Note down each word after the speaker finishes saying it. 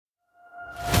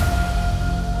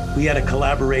We had a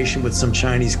collaboration with some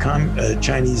Chinese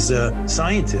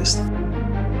scientists.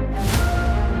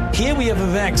 Here we have a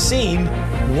vaccine.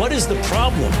 What is the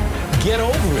problem? Get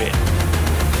over it.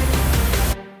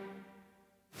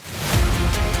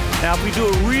 Now, if we do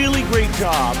a really great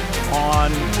job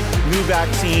on new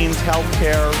vaccines,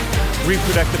 healthcare,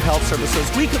 reproductive health services,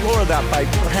 we could lower that by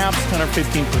perhaps 10 or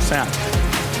 15%.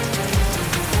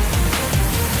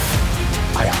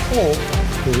 I hope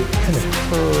that it can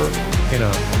occur in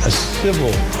a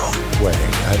civil way,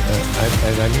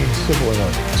 and I mean civil in a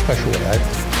special way,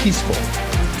 peaceful.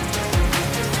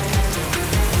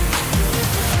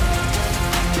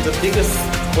 The biggest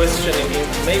question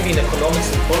maybe in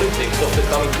economics and politics of the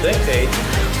coming decade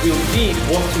will be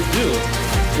what to do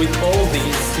with all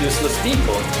these useless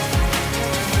people.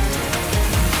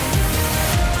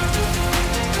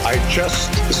 I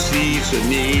just see the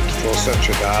need for such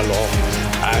a dialogue,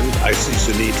 and I see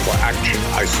the need for action.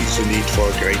 I see the need for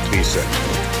a great reset.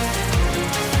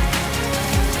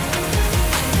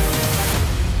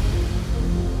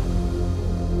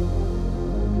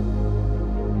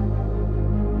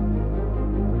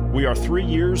 We are 3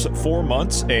 years, 4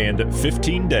 months, and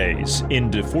 15 days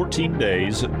into 14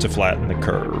 days to flatten the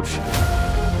curve.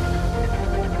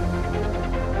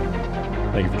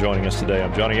 Thank you for joining us today.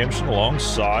 I'm Johnny Anderson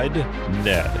alongside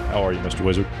Ned. How are you, Mr.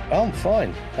 Wizard? I'm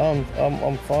fine. I'm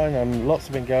fine. Lots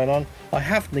have been going on. I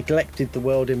have neglected the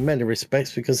world in many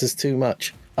respects because there's too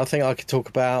much. I think I could talk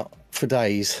about for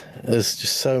days. There's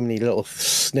just so many little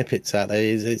snippets out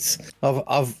there.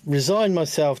 I've resigned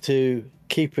myself to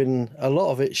keeping a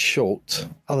lot of it short,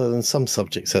 other than some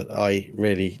subjects that I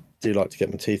really do like to get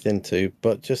my teeth into,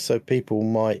 but just so people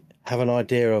might have an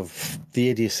idea of the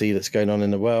idiocy that's going on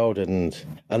in the world and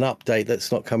an update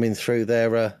that's not coming through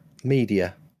their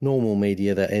media, normal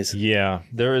media, that is. Yeah,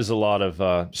 there is a lot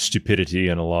of stupidity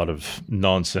and a lot of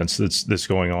nonsense that's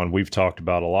going on. We've talked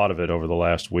about a lot of it over the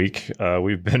last week.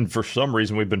 For some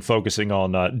reason, we've been focusing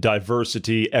on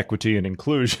diversity, equity, and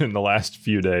inclusion the last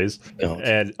few days. Oh.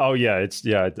 And I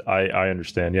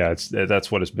understand. Yeah,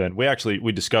 that's what it's been.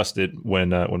 We discussed it when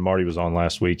Marty was on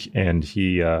last week, and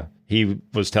he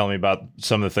was telling me about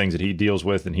some of the things that he deals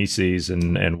with and he sees,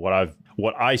 and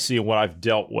what I see and what I've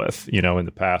dealt with, in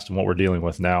the past and what we're dealing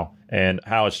with now, and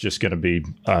how it's just going to be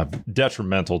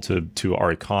detrimental to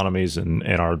our economies and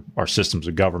our systems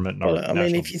of government.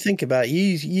 And if you think about it,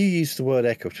 you use the word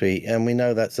equity, and we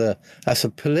know that's a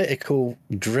political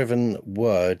driven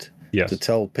word. Yes. To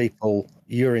tell people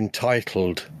you're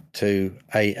entitled to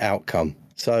a outcome.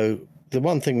 So the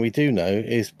one thing we do know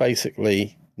is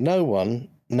basically no one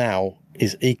now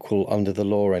is equal under the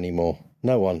law anymore.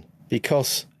 No one.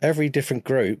 Because every different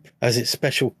group has its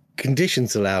special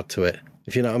conditions allowed to it,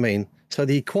 if you know what I mean. So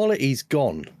the equality's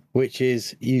gone, which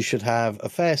is you should have a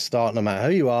fair start no matter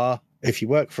who you are. If you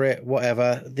work for it,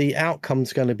 whatever, the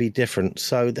outcome's going to be different.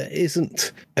 So there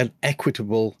isn't an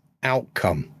equitable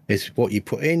outcome. It's what you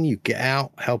put in, you get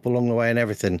out, help along the way and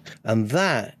everything. And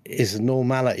that is a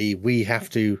normality we have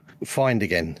to find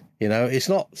again. It's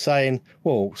not saying,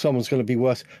 well, someone's going to be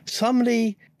worse.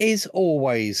 Somebody is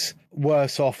always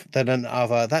worse off than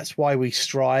another. That's why we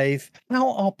strive.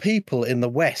 How are people in the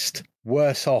West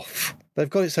worse off? They've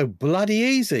got it so bloody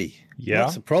easy. Yeah.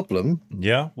 That's a problem.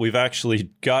 Yeah. We've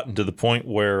actually gotten to the point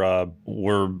where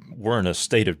we're in a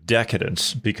state of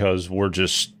decadence because we're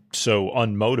just so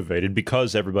unmotivated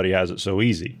because everybody has it so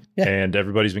easy. Yeah. And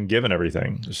everybody's been given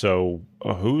everything. So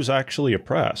who's actually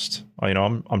oppressed?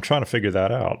 I'm trying to figure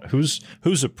that out. Who's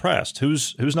oppressed?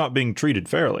 Who's not being treated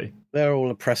fairly? They're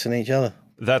all oppressing each other.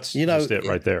 That's just it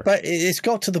right there. But it's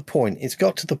got to the point. It's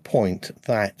got to the point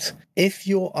that if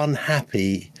you're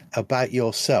unhappy about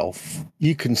yourself,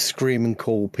 you can scream and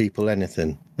call people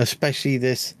anything, especially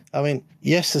this.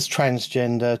 Yes, there's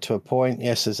transgender to a point.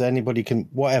 Yes, there's anybody can,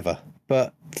 whatever.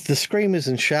 But the screamers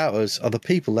and shouters are the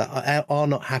people that are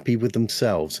not happy with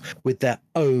themselves, with their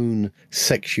own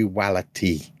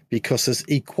sexuality, because there's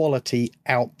equality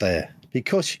out there.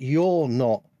 Because you're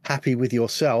not happy with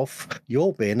yourself,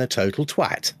 you're being a total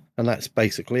twat, and that's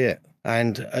basically it.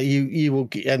 And you will,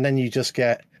 and then you just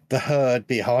get the herd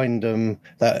behind them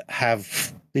that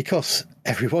have, because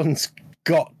everyone's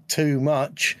got too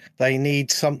much, they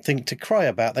need something to cry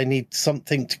about. They need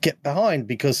something to get behind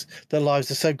because their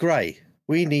lives are so grey.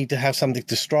 We need to have something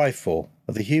to strive for.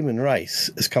 The human race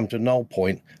has come to a null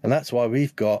point, and that's why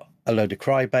we've got a load of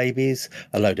crybabies,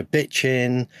 a load of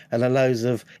bitching, and a load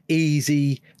of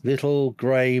easy little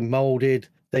grey moulded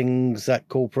things that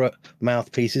corporate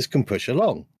mouthpieces can push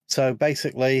along. So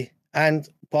basically, and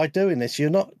by doing this, you're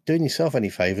not doing yourself any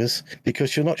favours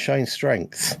because you're not showing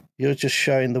strength. You're just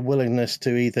showing the willingness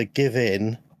to either give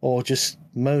in or just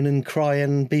moan and cry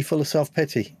and be full of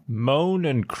self-pity. Moan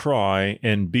and cry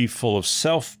and be full of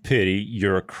self-pity.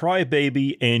 You're a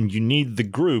crybaby and you need the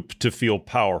group to feel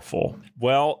powerful.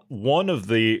 Well, one of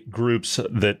the groups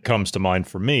that comes to mind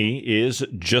for me is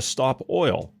Just Stop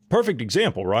Oil. Perfect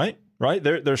example, right? Right?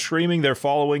 They're screaming, they're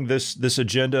following this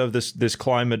agenda of this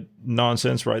climate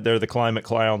nonsense, right? They're the climate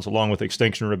clowns along with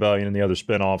Extinction Rebellion and the other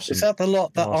spinoffs. Is that the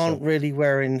lot that aren't really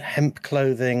wearing hemp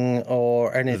clothing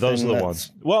or anything? Those are the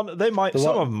ones. Well, they might.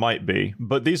 Some of them might be,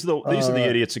 but these are the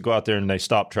idiots that go out there and they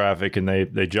stop traffic and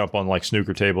they jump on like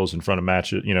snooker tables in front of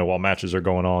matches. While matches are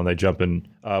going on, they jump in.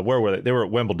 Where were they? They were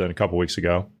at Wimbledon a couple weeks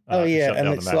ago. And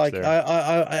it's like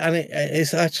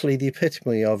it's actually the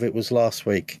epitome of it was last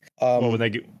week. When they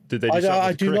get.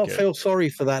 I do not feel sorry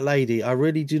for that lady. I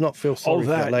really do not feel sorry for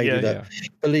that lady that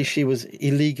believes she was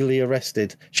illegally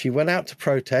arrested. She went out to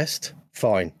protest.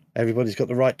 Fine. Everybody's got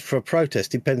the right for a protest.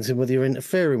 Depends on whether you're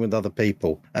interfering with other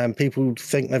people. And people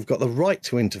think they've got the right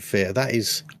to interfere. That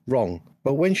is wrong.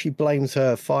 But when she blames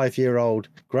her 5-year-old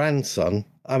grandson,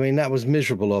 I mean, that was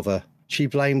miserable of her. She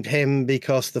blamed him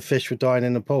because the fish were dying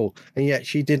in the pool. And yet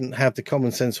she didn't have the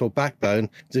common sense or backbone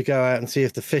to go out and see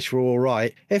if the fish were all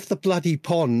right. If the bloody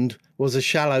pond was a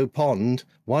shallow pond,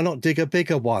 why not dig a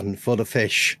bigger one for the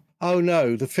fish? Oh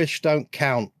no, the fish don't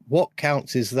count. What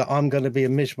counts is that I'm going to be a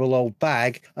miserable old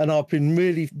bag and I've been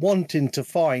really wanting to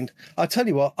find. I tell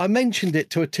you what, I mentioned it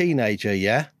to a teenager,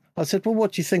 yeah? I said, well,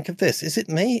 what do you think of this? Is it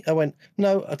me? I went,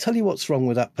 no, I'll tell you what's wrong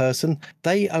with that person.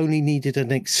 They only needed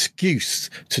an excuse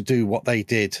to do what they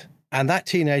did. And that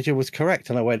teenager was correct.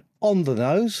 And I went, on the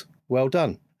nose, well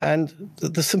done. And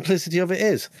the simplicity of it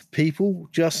is, people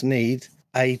just need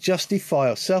a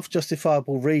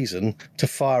self-justifiable reason to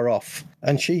fire off.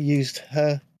 And she used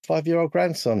her 5-year-old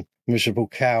grandson, miserable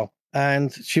cow.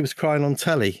 And she was crying on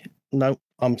telly. No,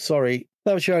 I'm sorry.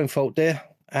 That was your own fault, dear.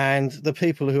 And the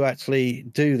people who actually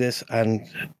do this, and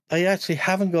they actually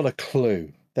haven't got a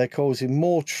clue. They're causing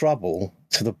more trouble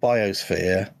to the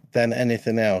biosphere than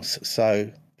anything else. So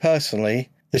personally,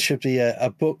 there should be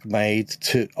a book made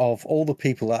of all the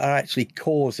people that are actually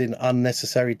causing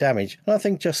unnecessary damage. And I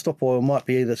think Just Stop Oil might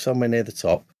be either somewhere near the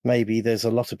top. Maybe there's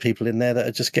a lot of people in there that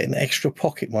are just getting extra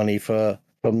pocket money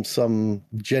from some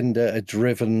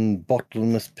gender-driven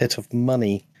bottomless pit of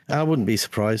money. I wouldn't be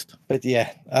surprised. But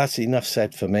yeah, that's enough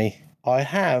said for me. I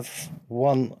have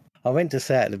one. I went to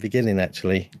say it at the beginning,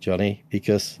 actually, Johnny,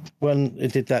 because when I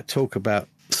did that talk about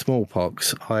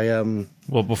smallpox,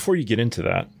 Well, before you get into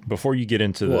that,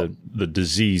 the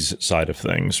disease side of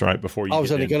things, right? I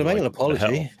was only going to make an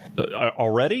apology.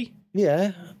 Already?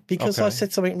 Yeah, because I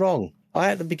said something wrong.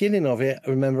 At the beginning of it, I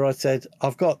remember I said,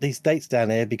 I've got these dates down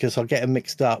here because I'll get them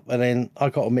mixed up. And then I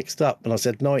got them mixed up and I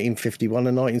said 1951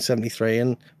 and 1973.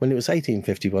 And when it was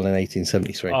 1851 and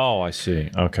 1873. Oh, I see.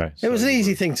 Okay. It was an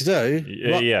easy thing to do.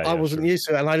 Yeah, I wasn't used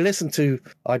to it. And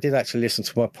I did actually listen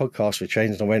to my podcast for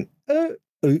change and I went,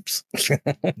 oops.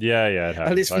 Yeah, it happens.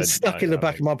 And it's been stuck in the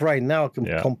back of my brain. Now I can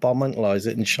compartmentalize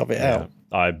it and shove it out.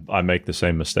 I make the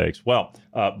same mistakes. Well,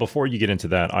 before you get into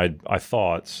that, I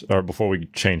thought, or before we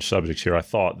change subjects here, I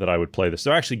thought that I would play this.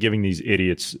 They're actually giving these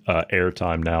idiots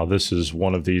airtime now. This is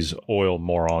one of these oil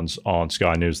morons on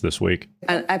Sky News this week.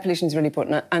 And air pollution is really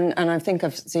important. And I think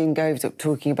I've seen Gove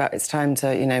talking about it's time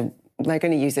to, they're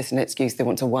going to use this as an excuse. They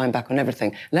want to wind back on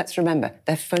everything. Let's remember,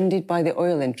 they're funded by the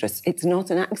oil interests. It's not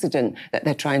an accident that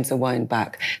they're trying to wind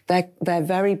back. Their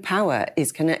very power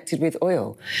is connected with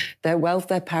oil. Their wealth,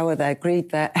 their power, their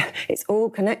greed, it's all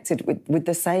connected with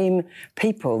the same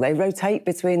people. They rotate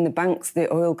between the banks,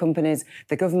 the oil companies,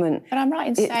 the government. But I'm right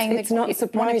in saying it's not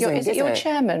surprising. Is it your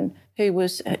chairman who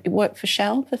worked for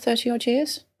Shell for 30-odd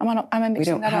years? Am I mixing that up? We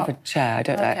don't have a chair. I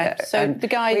don't know. So the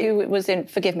guy who was in,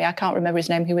 forgive me, I can't remember his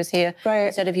name, who was here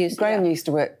instead of you. Graham used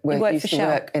to work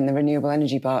in the renewable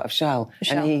energy part of Shell.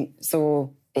 And he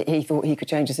thought he could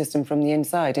change the system from the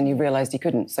inside and he realised he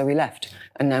couldn't, so he left.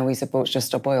 And now he supports Just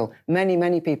Stop Oil. Many,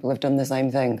 many people have done the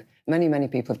same thing. Many, many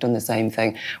people have done the same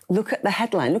thing. Look at the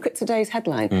headline. Look at today's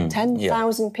headline.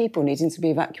 10,000 people needing to be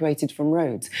evacuated from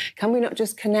roads. Can we not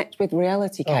just connect with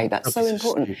reality, Kate? That's so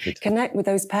important. Connect with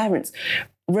those parents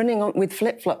running on with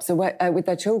flip-flops away, with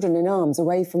their children in arms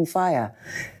away from fire.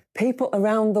 People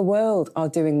around the world are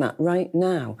doing that right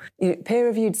now.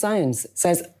 Peer-reviewed science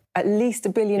says at least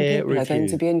 1 billion people are going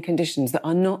to be in conditions that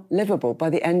are not livable by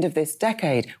the end of this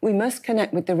decade. We must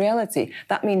connect with the reality.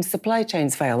 That means supply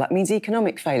chains fail. That means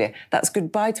economic failure. That's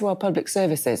goodbye to our public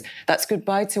services. That's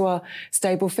goodbye to our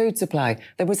stable food supply.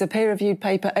 There was a peer-reviewed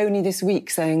paper only this week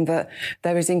saying that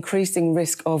there is increasing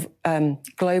risk of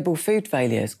global food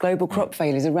failures, global crop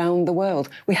failures around the world.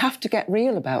 We have to get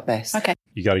real about this. Okay.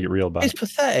 You got to get real about it. It's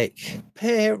pathetic.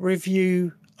 Peer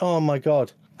review oh my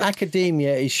God,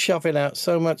 academia is shoving out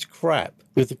so much crap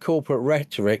with the corporate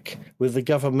rhetoric, with the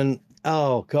government.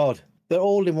 Oh God, they're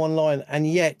all in one line. And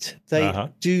yet they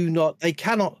they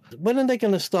cannot. When are they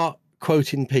going to start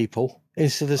quoting people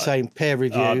instead of saying peer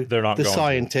review, they're not the going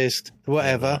scientist,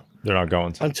 whatever? They're not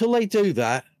going to. Until they do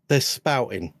that, they're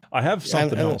spouting. I have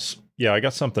something else. Yeah, I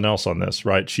got something else on this,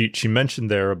 right? She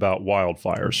mentioned there about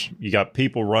wildfires. You got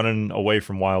people running away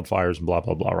from wildfires and blah,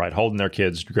 blah, blah, right? Holding their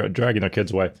kids, dragging their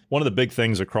kids away. One of the big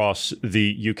things across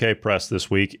the UK press this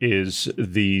week is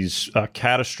these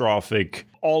catastrophic,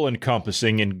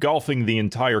 all-encompassing, engulfing the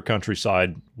entire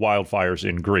countryside wildfires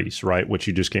in Greece, right? Which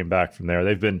you just came back from there.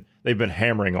 They've been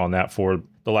hammering on that for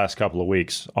the last couple of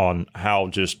weeks on how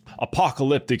just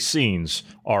apocalyptic scenes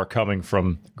are coming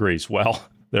from Greece. Well,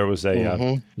 there was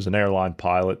an airline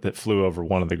pilot that flew over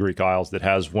one of the Greek isles that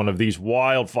has one of these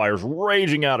wildfires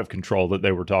raging out of control that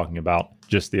they were talking about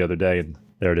just the other day. And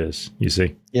there it is. You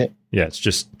see? Yeah. Yeah, it's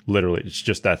just literally, it's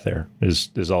just that there is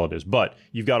all it is. But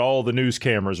you've got all the news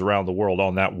cameras around the world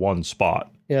on that one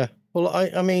spot. Yeah. Well,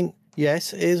 I mean,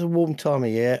 yes, it is a warm time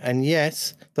of year. And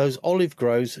yes, those olive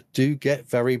groves do get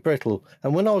very brittle.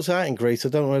 And when I was out in Greece, I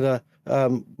don't know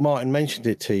whether Martin mentioned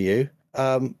it to you,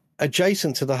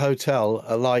 adjacent to the hotel,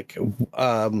 like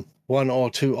 1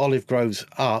 or 2 olive groves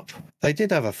up, they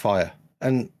did have a fire.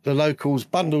 And the locals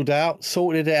bundled out,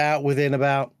 sorted it out within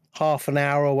about half an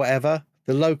hour or whatever.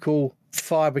 The local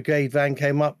fire brigade van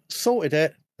came up, sorted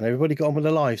it, and everybody got on with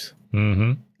their lives.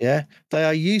 Mm-hmm. Yeah. They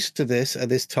are used to this at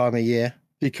this time of year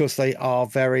because they are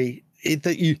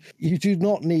you do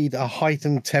not need a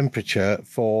heightened temperature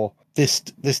for this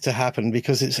to happen,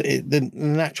 because the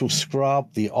natural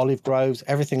scrub, the olive groves,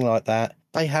 everything like that.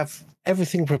 They have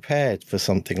everything prepared for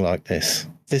something like this.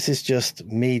 This is just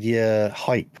media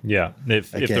hype. Yeah.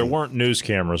 If there weren't news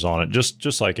cameras on it,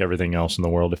 just like everything else in the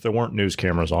world, if there weren't news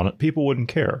cameras on it, people wouldn't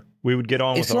care. We would get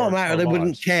on with our lives. It's not a matter they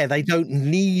wouldn't care. They don't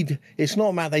need. It's not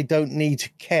a matter they don't need to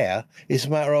care. It's a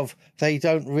matter of they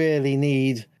don't really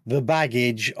need the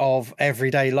baggage of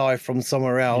everyday life from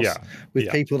somewhere else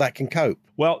with people that can cope.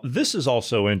 Well, this is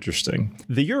also interesting.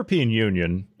 The European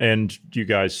Union, and you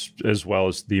guys as well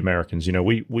as the Americans,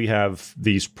 we have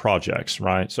these projects,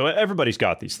 right? So everybody's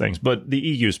got these things, but the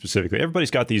EU specifically, everybody's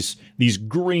got these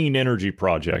green energy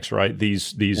projects, right?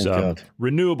 These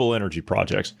renewable energy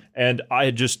projects. And I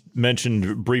had just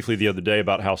mentioned briefly the other day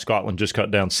about how Scotland just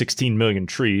cut down 16 million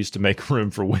trees to make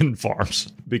room for wind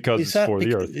farms because it's for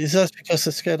the earth. Is that because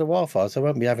they're scared of wildfires? They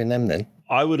won't be having them then.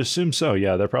 I would assume so,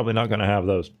 yeah. They're probably not going to have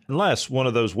those. Unless one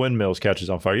of those windmills catches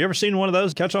on fire. You ever seen one of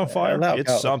those catch on fire?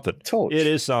 It's something. Torch. It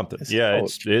is something.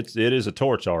 It is a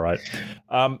torch, all right.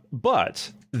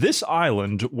 But this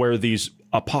island where these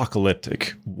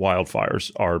apocalyptic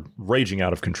wildfires are raging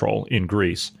out of control in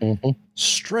Greece,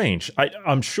 strange.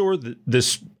 I'm sure that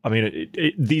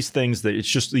these things, that it's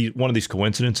just one of these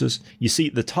coincidences. You see,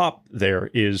 the top there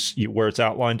is where it's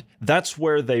outlined. That's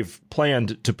where they've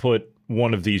planned to put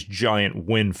one of these giant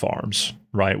wind farms,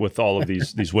 right, with all of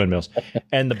these windmills.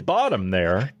 And the bottom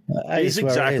there is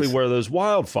exactly where those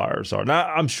wildfires are. Now,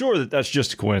 I'm sure that's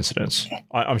just a coincidence.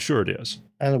 I'm sure it is.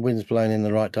 And the wind's blowing in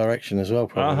the right direction as well,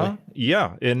 probably.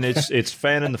 Yeah, and it's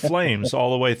fanning the flames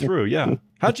all the way through, yeah.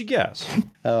 How'd you guess?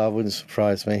 Oh, it wouldn't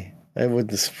surprise me. It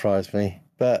wouldn't surprise me.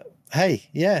 But, hey,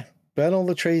 yeah, burn all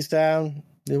the trees down.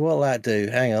 What'll that do?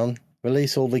 Hang on.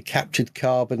 Release all the captured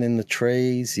carbon in the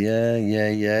trees. Yeah.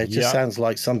 It just sounds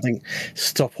like something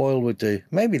Stop Oil would do.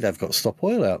 Maybe they've got Stop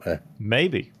Oil out there.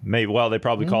 Maybe. Well, they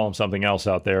probably call them something else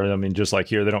out there. I mean, just like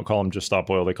here, they don't call them just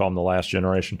Stop Oil. They call them the last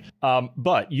generation.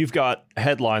 But you've got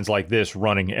headlines like this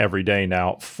running every day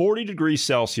now. 40 degrees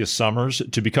Celsius summers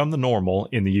to become the normal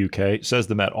in the UK, says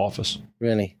the Met Office.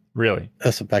 Really?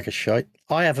 That's a bag of shite.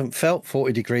 I haven't felt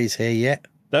 40 degrees here yet.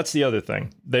 That's the other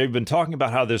thing. They've been talking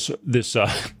about how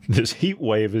this heat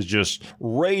wave is just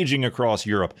raging across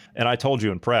Europe. And I told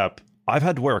you in prep, I've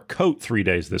had to wear a coat 3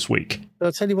 days this week.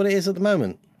 I'll tell you what it is at the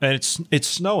moment. And it's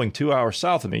snowing 2 hours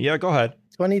south of me. Yeah, go ahead.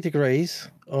 20 degrees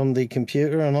on the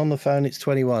computer, and on the phone it's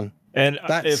 21. And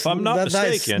if I'm not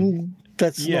mistaken...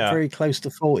 That's not very close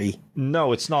to 40.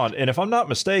 No, it's not. And if I'm not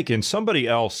mistaken, somebody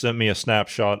else sent me a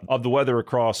snapshot of the weather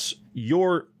across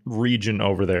your region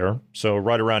over there. So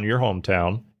right around your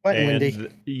hometown. Quite windy.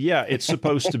 Yeah, it's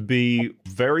supposed to be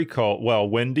very cold. Well,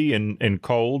 windy and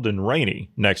cold and rainy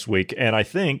next week. And I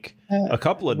think a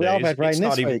couple of days. Had rain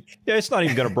this week. Yeah, it's not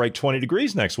even going to break 20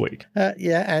 degrees next week.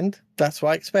 And that's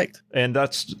what I expect. And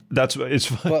that's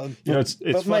it's. Well, it's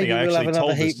funny. Maybe we'll have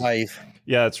another heat wave.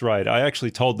 Yeah, that's right. I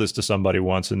actually told this to somebody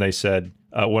once, and they said,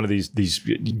 one of these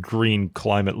green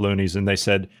climate loonies, and they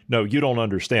said, no, you don't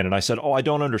understand. And I said, oh, I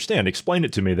don't understand. Explain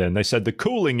it to me then. They said, the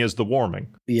cooling is the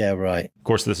warming. Yeah, right. Of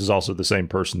course, this is also the same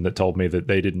person that told me that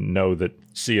they didn't know that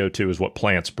CO2 is what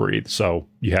plants breathe. So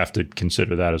you have to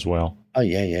consider that as well. Oh,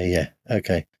 yeah.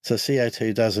 Okay. So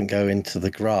CO2 doesn't go into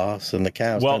the grass, and the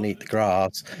cows don't eat the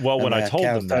grass. Well, when I told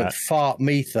them that, don't fart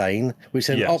methane, which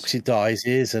then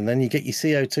oxidizes, and then you get your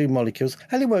CO2 molecules,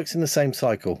 and it works in the same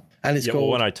cycle. And it's called.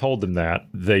 Well, when I told them that,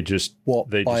 they just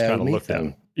kind of looked at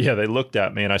me. Yeah, they looked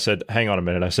at me, and I said, "Hang on a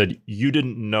minute." I said, "You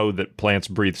didn't know that plants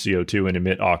breathe CO2 and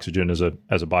emit oxygen as a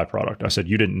byproduct." I said,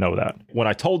 "You didn't know that." When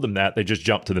I told them that, they just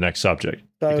jumped to the next subject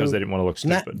because they didn't want to look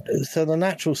stupid. So the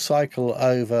natural cycle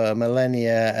over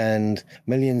millennia and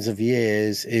millions of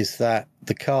years is that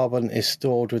the carbon is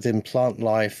stored within plant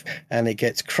life, and it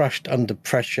gets crushed under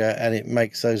pressure, and it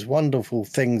makes those wonderful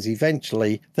things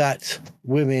eventually that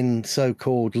women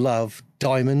so-called love,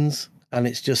 diamonds, and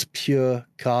it's just pure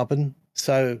carbon.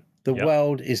 So the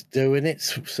world is doing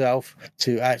itself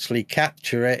to actually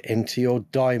capture it into your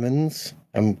diamonds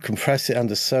and compress it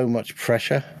under so much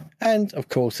pressure. And of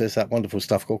course, there's that wonderful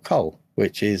stuff called coal,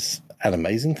 which is an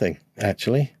amazing thing,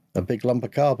 actually. A big lump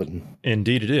of carbon.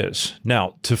 Indeed it is.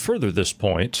 Now, to further this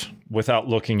point, without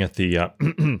looking at the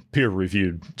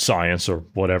peer-reviewed science or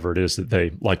whatever it is that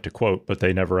they like to quote, but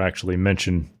they never actually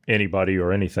mention anybody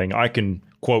or anything, I can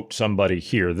quote somebody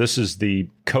here. This is the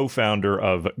co-founder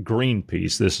of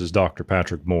Greenpeace. This is Dr.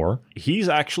 Patrick Moore. He's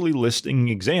actually listing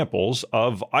examples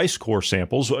of ice core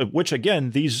samples, which,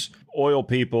 again, these oil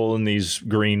people and these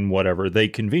green whatever, they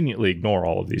conveniently ignore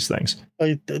all of these things.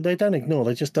 They don't ignore.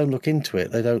 They just don't look into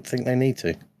it. They don't think they need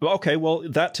to. Okay, well,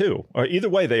 that too. Either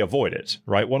way, they avoid it,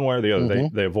 right? One way or the other,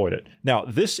 they avoid it. Now,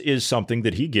 this is something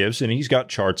that he gives, and he's got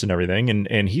charts and everything,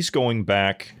 and he's going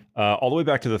back all the way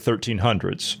back to the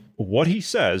 1300s. What he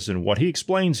says and what he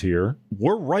explains here,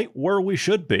 we're right where we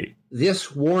should be.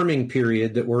 This warming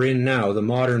period that we're in now, the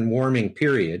modern warming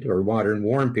period or modern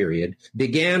warm period,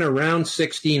 began around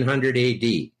 1600 AD.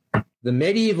 The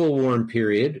medieval warm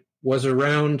period was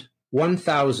around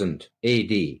 1000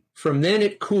 AD. From then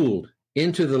it cooled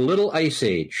into the Little Ice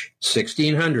Age,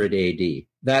 1600 AD.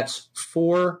 That's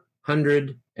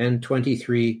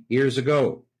 423 years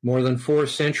ago, more than 4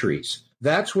 centuries.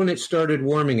 That's when it started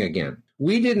warming again.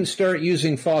 We didn't start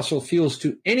using fossil fuels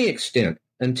to any extent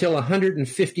until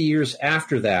 150 years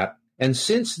after that. And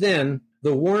since then,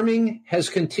 the warming has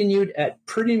continued at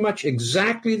pretty much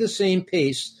exactly the same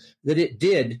pace that it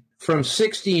did from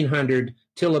 1600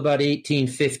 till about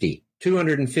 1850,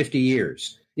 250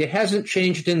 years. It hasn't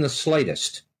changed in the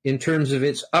slightest in terms of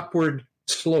its upward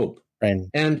slope.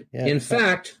 In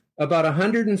fact, about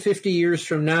 150 years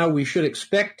from now, we should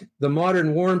expect the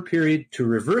modern warm period to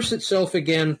reverse itself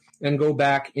again and go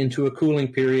back into a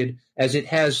cooling period, as it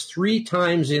has 3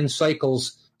 times in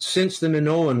cycles since the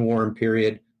Minoan warm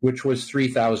period, which was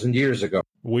 3,000 years ago.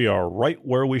 We are right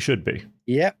where we should be.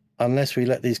 Yep, unless we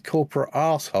let these corporate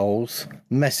assholes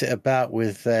mess it about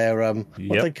with their, what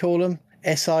do they call them?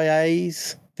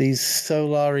 SIAs, these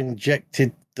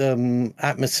solar-injected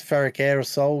atmospheric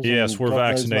aerosols. Yes, we're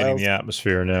vaccinating the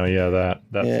atmosphere now. Yeah, that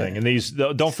thing. And these,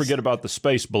 don't forget about the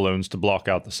space balloons to block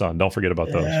out the sun. Don't forget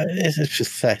about those. It's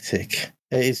pathetic.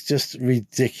 It's just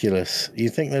ridiculous. You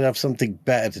think they'd have something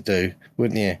better to do,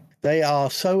 wouldn't you? They are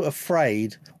so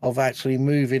afraid of actually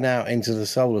moving out into the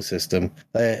solar system.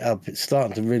 They are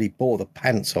starting to really bore the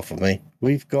pants off of me.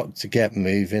 We've got to get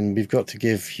moving. We've got to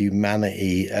give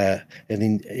humanity,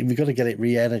 we've got to get it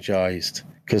re-energized,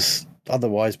 because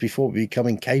otherwise, before we become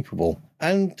incapable.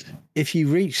 And if you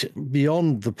reach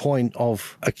beyond the point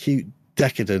of acute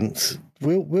decadence,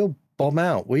 we'll bomb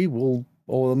out. We will,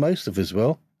 or most of us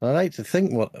will. I'd hate to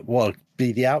think what will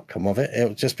be the outcome of it.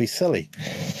 It'll just be silly.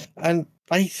 And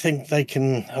I think they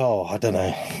can. I don't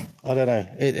know.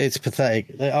 It's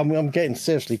pathetic. I'm getting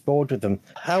seriously bored with them.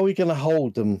 How are we going to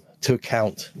hold them to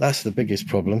account? That's the biggest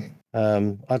problem.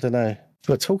 I don't know.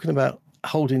 But talking about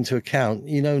holding to account,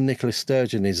 Nicola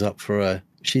Sturgeon is up for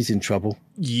she's in trouble.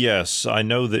 Yes, I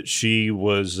know that she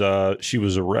was she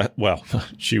was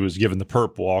she was given the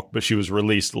perp walk, but she was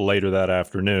released later that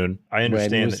afternoon. I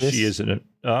understand that she is in it.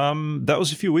 That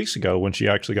was a few weeks ago when she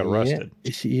actually got arrested.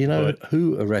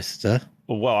 Who arrested her?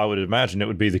 Well, I would imagine it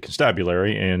would be the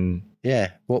constabulary in.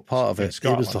 Yeah, what part of it?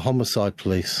 Scotland. It was the homicide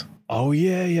police. Oh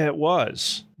yeah, it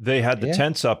was. They had the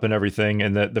tents up and everything,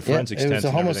 and the forensics tents. It was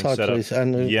the homicide police,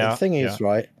 and the thing is,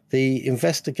 right, the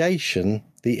investigation,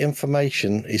 the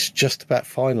information is just about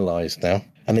finalised now.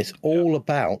 and it's all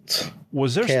about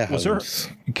care homes.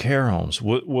 Care homes?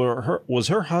 Was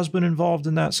her husband involved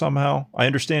in that somehow? I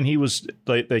understand he was.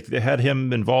 They had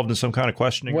him involved in some kind of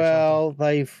questioning. Well,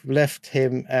 they've left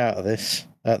him out of this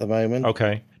at the moment.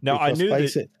 Okay. Now I knew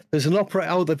that there's an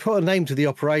they put a name to the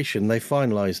operation. They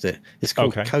finalised it. It's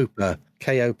called COPER,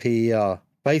 KOPER.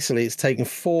 Basically, it's taken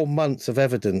 4 months of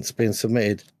evidence being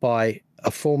submitted by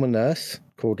a former nurse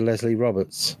called Leslie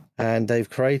Roberts, and they've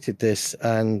created this.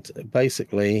 And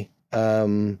basically,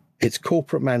 it's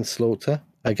corporate manslaughter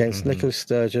against Nicola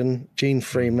Sturgeon, Jean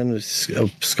Freeman of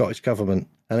Scottish government,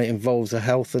 and it involves a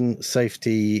health and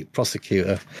safety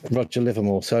prosecutor, Roger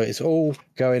Livermore. So it's all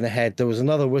going ahead. There was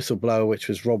another whistleblower, which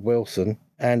was Rob Wilson,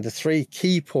 and the 3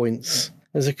 key points.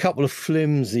 There's a couple of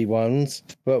flimsy ones,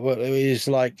 but it is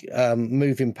like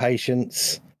moving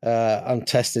patients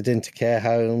untested into care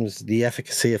homes, the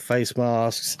efficacy of face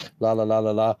masks, la la la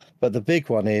la la. But the big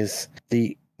one is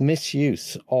the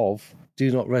misuse of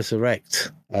do not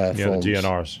resurrect forms. The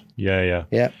DNRs. Yeah.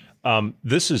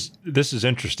 This is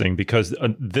interesting because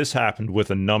this happened with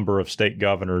a number of state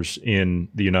governors in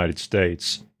the United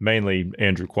States, mainly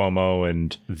Andrew Cuomo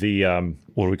and the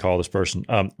what do we call this person?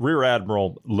 Rear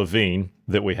Admiral Levine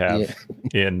that we have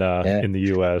in the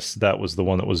U.S. That was the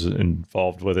one that was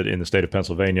involved with it in the state of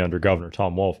Pennsylvania under Governor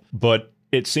Tom Wolf. But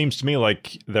it seems to me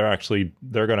like they're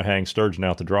going to hang Sturgeon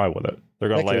out to dry with it. They're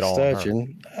going to lay it all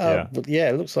on her. But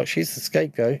it looks like she's the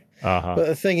scapegoat. But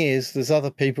the thing is, there's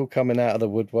other people coming out of the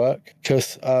woodwork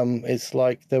because it's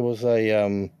like there was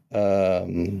a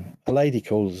lady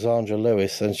called Zandra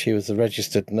Lewis, and she was the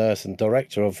registered nurse and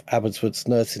director of Abbotswood's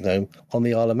nursing home on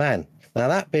the Isle of Man. Now,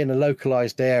 that being a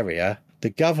localised area, the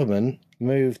government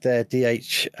moved their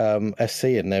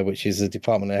DHSC in there, which is the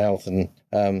Department of Health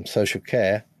and Social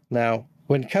Care. Now,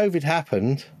 when COVID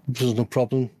happened, there was no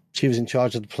problem. She was in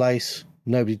charge of the place.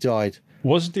 Nobody died.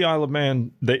 Wasn't the Isle of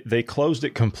Man, they closed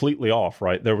it completely off,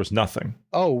 right? There was nothing.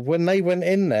 Oh, when they went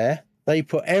in there, they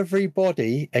put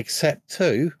everybody except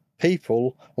 2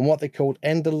 people on what they called the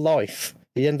end of life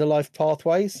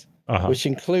pathways, which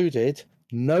included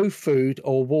no food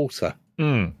or water.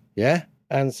 Yeah.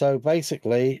 And so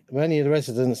basically, many of the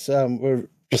residents were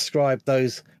prescribed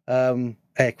those,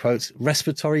 air quotes,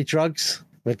 respiratory drugs,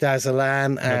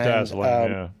 midazolam and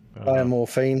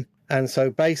biomorphine. And so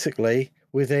basically,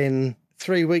 within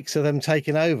 3 weeks of them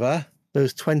taking over, there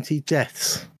was 20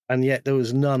 deaths, and yet there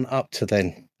was none up to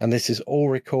then. And this is all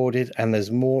recorded, and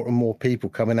there's more and more people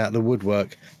coming out of the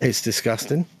woodwork. It's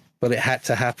disgusting, but it had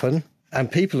to happen,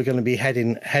 and people are going to be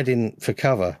heading for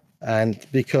cover. And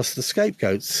because the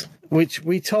scapegoats, which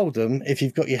we told them, if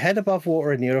you've got your head above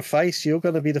water and you're a face, you're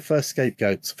going to be the first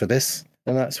scapegoats for this,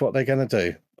 and that's what they're going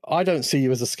to do. I don't see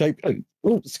you as a scapegoat.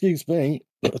 Oh, excuse me.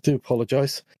 I do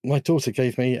apologise. My daughter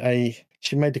gave me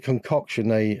she made a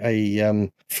concoction, a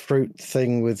fruit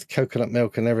thing with coconut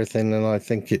milk and everything, and I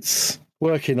think it's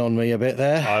working on me a bit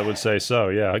there. I would say so,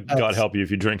 yeah. God help you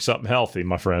if you drink something healthy,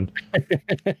 my friend.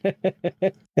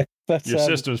 But, your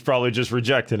system's probably just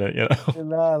rejecting it, you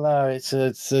know? No, it's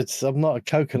I'm not a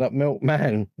coconut milk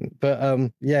man,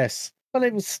 but yes. But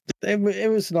it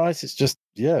was nice. It's just,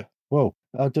 well,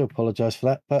 I do apologise for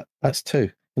that, but that's 2.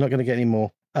 You're not going to get any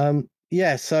more.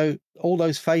 So all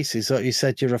those faces that you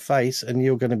said you're a face and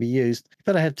you're going to be used, you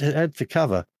better head for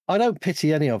cover. I don't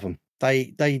pity any of them.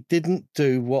 They didn't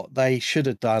do what they should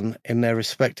have done in their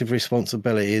respective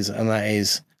responsibilities, and that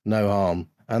is no harm.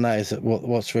 And that is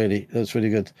that's really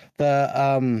good.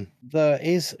 There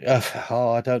is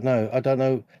I don't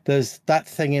know. There's that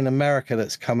thing in America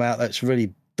that's come out that's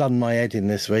really done my head in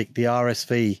this week. The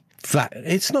RSV.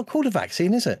 It's not called a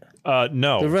vaccine, is it?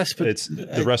 No. It's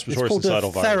the respiratory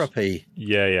syncytial virus. Therapy.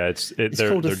 Yeah. It's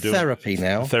called a therapy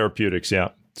now. Therapeutics, yeah.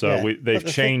 So they've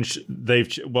changed.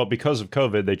 Because of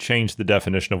COVID, they changed the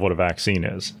definition of what a vaccine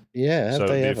is. Yeah. So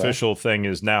the official thing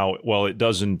is now, it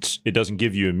doesn't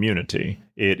give you immunity.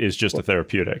 It is just a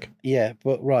therapeutic. Yeah,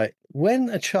 but right. When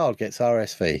a child gets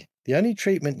RSV, the only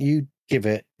treatment you give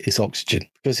it is oxygen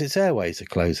because its airways are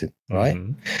closing. Right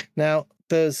now,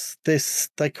 there's this.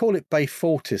 They call it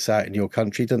Beyfortus out in your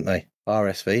country, don't they?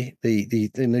 RSV, the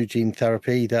new gene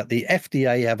therapy that the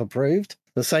FDA have approved.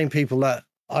 The same people that.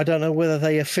 I don't know whether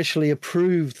they officially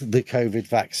approved the COVID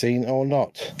vaccine or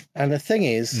not. And the thing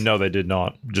is... No, they did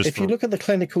not. If you look at the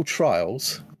clinical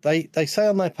trials, they say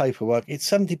on their paperwork it's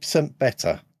 70%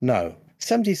 better. No.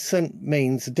 70%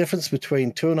 means the difference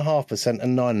between 2.5%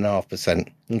 and 9.5%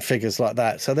 and figures like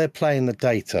that. So they're playing the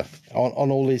data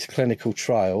on all these clinical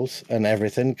trials and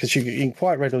everything because you can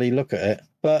quite readily look at it.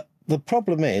 But the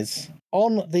problem is,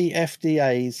 on the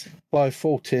FDA's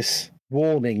Beyfortus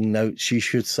warning notes, you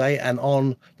should say, and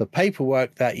on the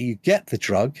paperwork that you get the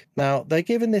drug. Now, they're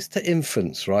giving this to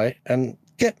infants, right? And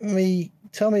tell me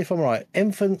if I'm right.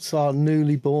 Infants are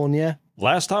newly born, yeah?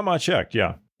 Last time I checked,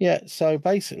 yeah. Yeah, so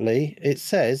basically it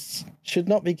says should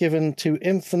not be given to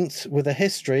infants with a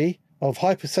history of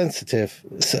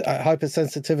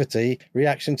hypersensitivity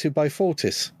reaction to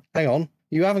Beyfortus. Hang on,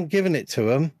 you haven't given it to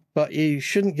them, but you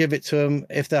shouldn't give it to them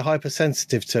if they're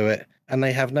hypersensitive to it and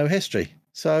they have no history.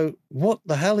 So what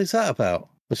the hell is that about?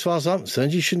 As far as I'm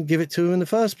concerned, you shouldn't give it to them in the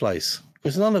first place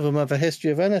because none of them have a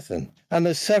history of anything. And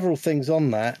there's several things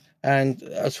on that. And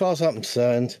as far as I'm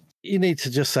concerned, you need to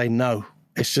just say no.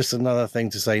 It's just another thing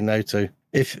to say no to.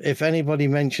 If anybody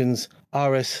mentions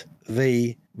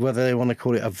RSV, whether they want to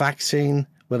call it a vaccine,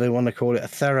 whether they want to call it a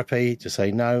therapy, just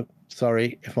say no.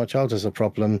 Sorry, if my child has a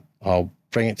problem, I'll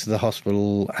bring it to the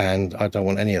hospital and I don't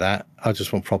want any of that. I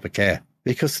just want proper care.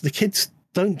 Because the kids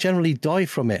don't generally die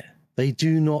from it. They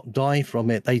do not die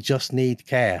from it. They just need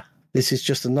care. This is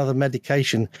just another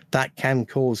medication that can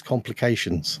cause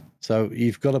complications. So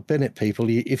you've got to bin it, people.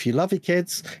 If you love your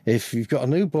kids, if you've got a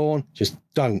newborn, just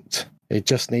don't. It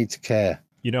just needs care.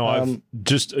 You know, I've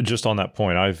just on that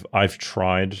point, I've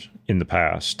tried in the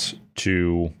past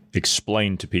to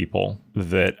explain to people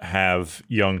that have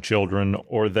young children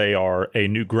or they are a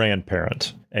new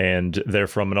grandparent and they're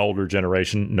from an older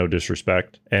generation, no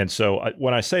disrespect. And so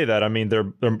when I say that, I mean,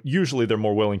 they're usually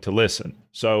more willing to listen.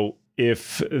 So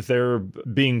if they're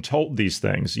being told these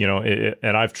things, you know,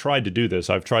 and I've tried to do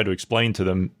this, I've tried to explain to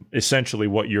them essentially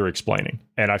what you're explaining.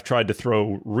 And I've tried to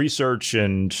throw research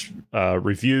and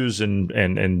reviews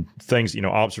and things, you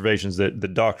know, observations that the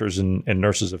doctors and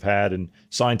nurses have had and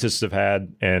scientists have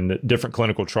had and different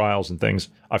clinical trials and things.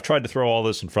 I've tried to throw all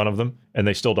this in front of them and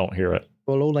they still don't hear it.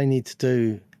 Well, all they need to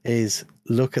do is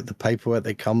look at the paperwork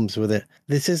that comes with it.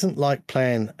 This isn't like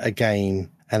playing a game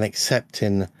and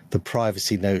accepting the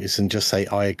privacy notice and just say,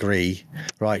 I agree,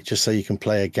 right? Just so you can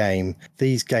play a game.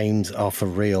 These games are for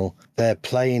real. They're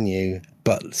playing you,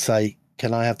 but say,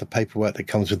 can I have the paperwork that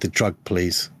comes with the drug,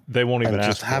 please? They won't even ask for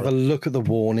it. Just have a look at the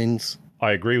warnings.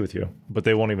 I agree with you, but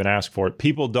they won't even ask for it.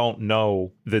 People don't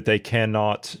know that they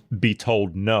cannot be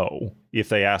told no if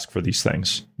they ask for these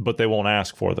things, but they won't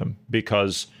ask for them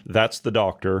because that's the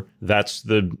doctor, that's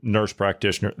the nurse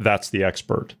practitioner, that's the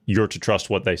expert. You're to trust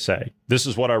what they say. This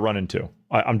is what I run into.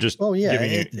 I'm just giving you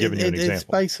an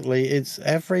example. It's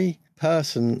every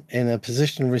person in a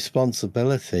position of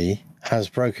responsibility has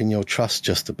broken your trust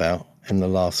just about in the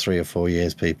last 3 or 4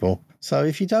 years, people. So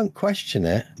if you don't question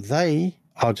it, they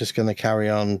are just going to carry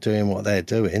on doing what they're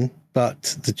doing.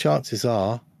 But the chances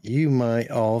are you might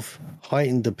have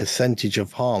heightened the percentage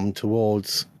of harm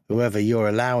towards whoever you're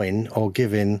allowing or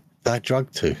giving that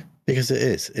drug to. Because it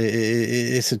is.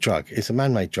 It's a drug. It's a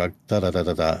man-made drug.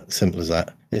 Simple as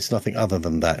that. It's nothing other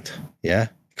than that. Yeah?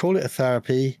 Call it a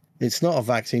therapy. It's not a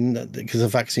vaccine because a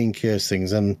vaccine cures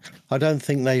things. And I don't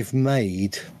think they've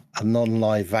made a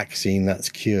non-live vaccine that's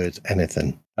cured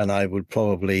anything. And I would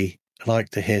probably like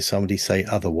to hear somebody say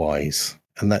otherwise.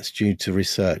 And that's due to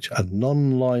research. A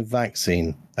non-live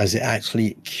vaccine, as it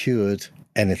actually cured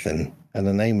anything. And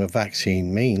the name of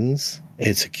vaccine means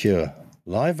it's a cure.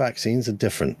 Live vaccines are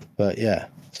different. But yeah,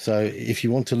 so if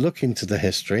you want to look into the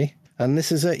history, and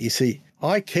this is it, you see,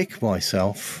 I kick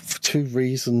myself for 2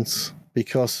 reasons.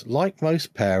 Because like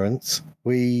most parents,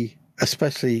 we,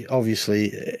 especially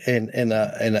obviously in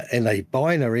a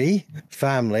binary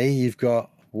family, you've got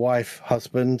wife,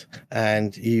 husband,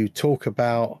 and you talk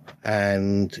about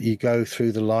and you go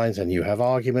through the lines and you have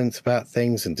arguments about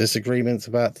things and disagreements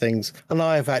about things. And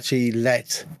I have actually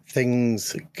let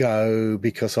things go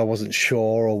because I wasn't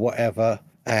sure or whatever.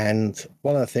 And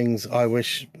one of the things I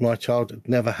wish my child had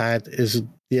never had is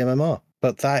the MMR.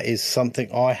 But that is something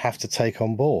I have to take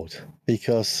on board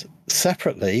because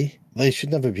separately, they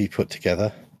should never be put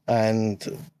together.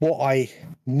 And what I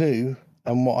knew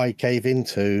and what I gave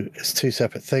into is 2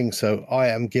 separate things. So I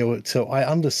am guilty. So I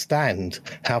understand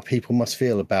how people must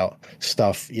feel about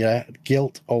stuff, yeah,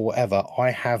 guilt or whatever. I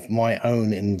have my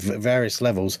own in various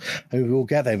levels, and we will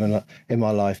get them in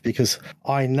my life because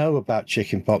I know about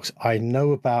chickenpox. I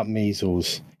know about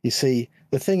measles. You see,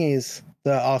 the thing is,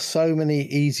 there are so many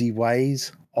easy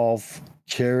ways of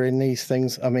curing these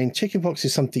things. I mean, chickenpox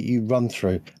is something you run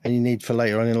through and you need for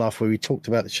later on in life, where we talked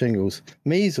about the shingles.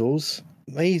 Measles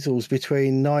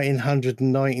between 1900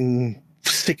 and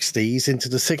 1960s into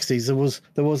the 60s,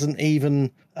 there wasn't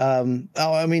even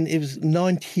it was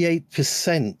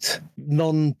 98%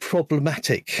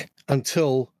 non-problematic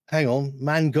until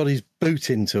man got his boot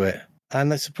into it. And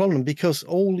that's a problem because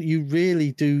all you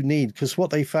really do need, because what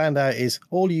they found out is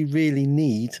all you really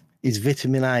need is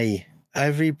vitamin A.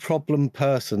 every problem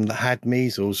person that had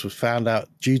measles was found out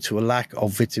due to a lack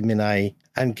of vitamin A.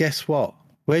 And guess what?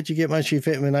 Where do you get most of your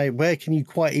vitamin A? Where can you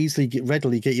quite easily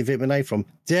readily get your vitamin A from?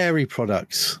 Dairy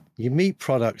products, your meat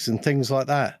products and things like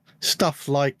that. Stuff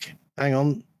like, hang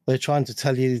on, they're trying to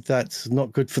tell you that's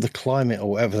not good for the climate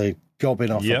or whatever they're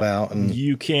gobbing off about. And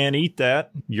you can't eat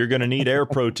that. You're going to need air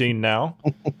protein now.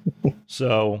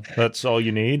 So that's all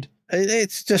you need.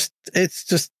 It's just.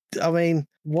 I mean,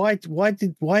 why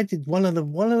did one of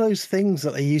those things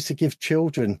that they used to give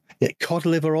children get cod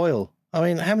liver oil? I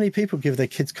mean, how many people give their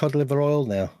kids cod liver oil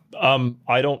now?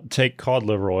 I don't take cod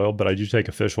liver oil, but I do take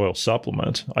a fish oil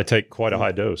supplement. I take quite a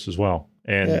high dose as well,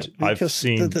 and I've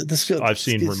seen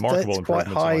remarkable improvements quite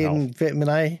high in vitamin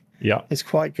A. Yeah, it's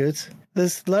quite good.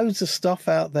 There's loads of stuff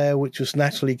out there which was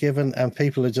naturally given, and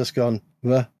people have just gone,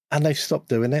 and they've stopped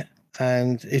doing it.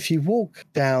 And if you walk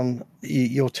down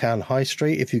your town high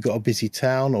street, if you've got a busy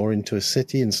town or into a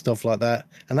city and stuff like that,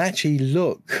 and actually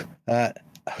look at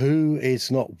who is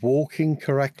not walking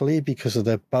correctly because of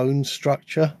their bone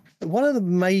structure. One of the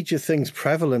major things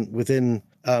prevalent within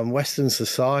Western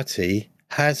society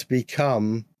has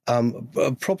become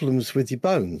problems with your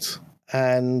bones.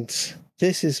 And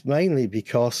this is mainly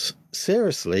because,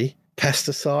 seriously,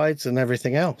 pesticides and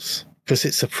everything else, because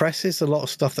it suppresses a lot of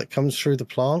stuff that comes through the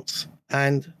plants.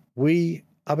 And we're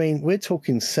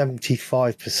talking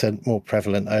 75% more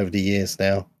prevalent over the years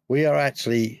now. We are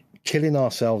actually killing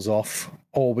ourselves off,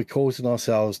 or we're causing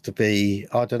ourselves to be,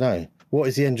 I don't know, what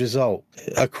is the end result?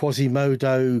 A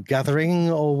Quasimodo gathering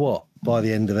or what by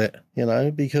the end of it?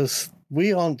 Because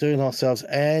we aren't doing ourselves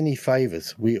any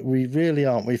favors. We really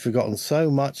aren't. We've forgotten so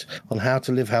much on how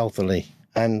to live healthily.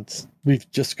 And we've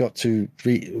just got to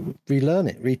relearn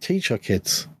it, reteach our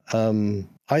kids.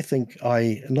 I think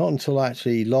not until I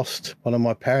actually lost one of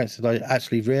my parents did I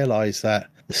actually realize that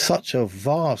such a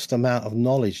vast amount of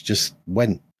knowledge just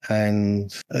went.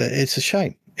 And it's a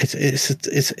shame.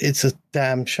 It's a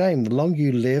damn shame. The longer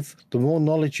you live, the more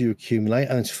knowledge you accumulate.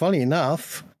 And it's funny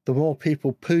enough, the more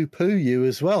people poo-poo you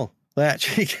as well. They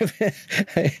actually give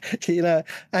it,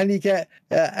 and you get,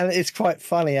 and it's quite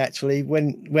funny actually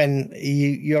when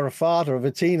you're a father of a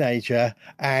teenager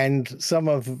and some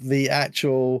of the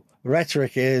actual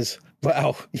rhetoric is,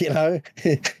 well,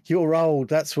 you're old.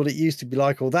 That's what it used to be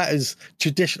like, or that is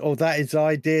tradition, or that is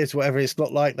ideas, whatever. It's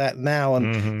not like that now.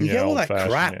 And you get all that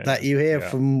crap that you hear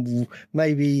from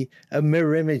maybe a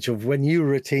mirror image of when you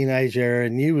were a teenager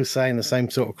and you were saying the same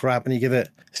sort of crap, and you give it,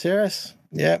 serious?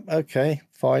 Yeah, okay,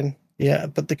 fine. Yeah,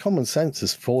 but the common sense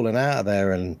has fallen out of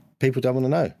there and people don't want to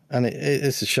know. And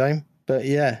it's a shame. But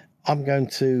yeah, I'm going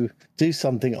to do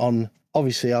something on,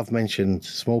 obviously I've mentioned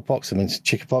smallpox, I mentioned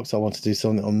chickenpox. I want to do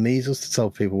something on measles to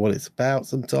tell people what it's about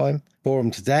sometime, bore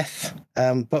them to death.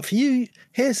 But for you,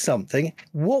 here's something.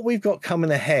 What we've got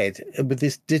coming ahead with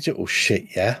this digital shit,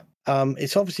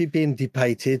 it's obviously being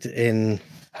debated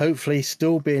hopefully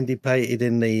still being debated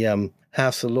in the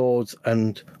House of Lords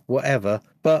and whatever.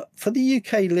 But for the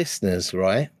UK listeners,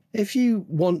 right, if you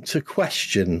want to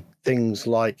question things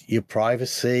like your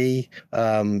privacy,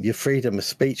 your freedom of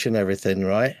speech and everything,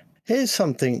 right, here's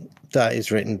something that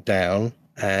is written down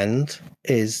and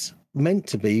is meant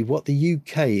to be what the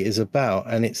UK is about.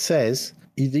 And it says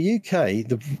the UK,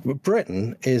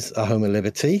 Britain is a home of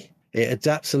liberty. It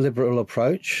adapts a liberal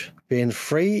approach. Being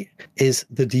free is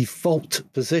the default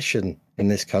position in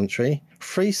this country.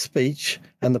 Free speech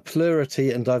and the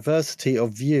plurality and diversity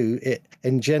of view it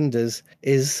engenders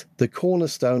is the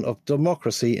cornerstone of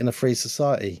democracy in a free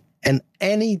society. And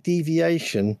any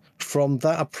deviation from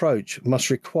that approach must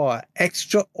require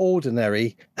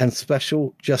extraordinary and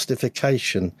special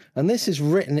justification. And this is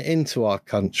written into our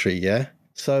country, yeah?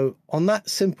 So on that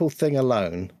simple thing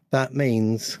alone, that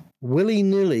means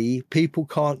willy-nilly, people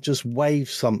can't just wave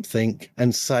something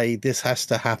and say this has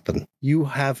to happen. You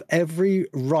have every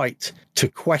right to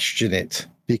question it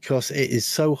because it is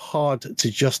so hard to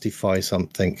justify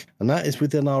something. And that is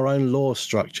within our own law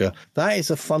structure. That is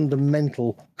a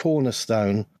fundamental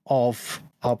cornerstone of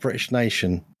our British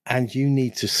nation. And you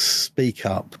need to speak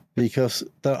up because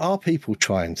there are people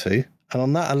trying to. And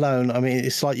on that alone, I mean,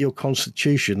 it's like your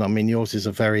constitution. I mean, yours is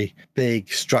a very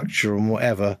big structure and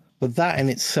whatever. But that in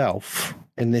itself,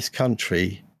 in this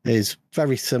country, is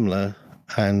very similar.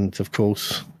 And of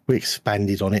course, we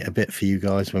expanded on it a bit for you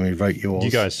guys when we wrote yours.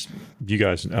 You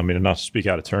guys, I mean, not to speak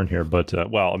out of turn here, but,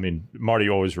 Marty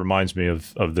always reminds me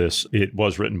of this. It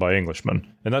was written by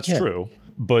Englishmen, and that's true.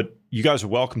 But you guys are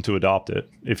welcome to adopt it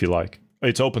if you like.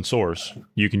 It's open source.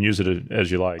 You can use it as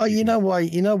you like. Oh, you know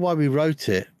why we wrote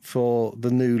it for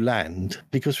the new land?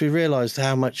 Because we realized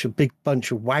how much a big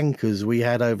bunch of wankers we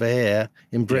had over here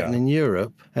in Britain and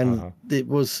Europe, and it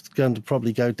was going to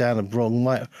probably go down a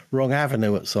wrong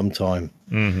avenue at some time.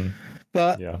 Mm-hmm.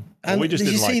 But well, we just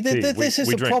didn't like tea. This is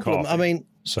we the problem. Coffee, I mean,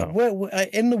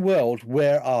 in the world,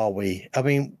 where are we? I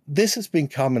mean, this has been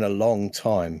coming a long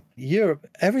time. Europe,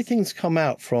 everything's come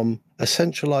out from a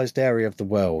centralized area of the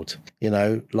world,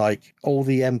 like all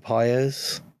the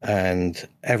empires and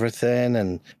everything.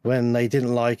 And when they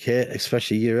didn't like it,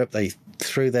 especially Europe, they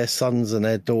threw their sons and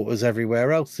their daughters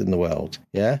everywhere else in the world.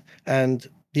 Yeah. And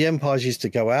the empires used to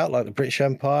go out, like the British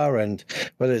Empire, and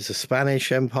whether it's the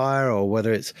Spanish Empire or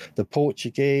whether it's the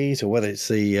Portuguese or whether it's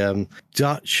the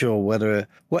Dutch or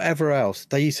whatever else,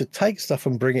 they used to take stuff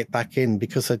and bring it back in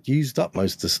because they'd used up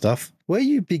most of the stuff. Where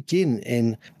you begin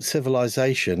in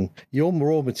civilization, your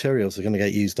raw materials are going to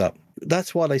get used up.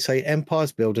 That's why they say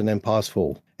empires build and empires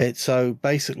fall. So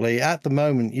basically, at the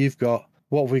moment, you've got,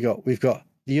 what have we got? We've got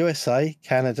the USA,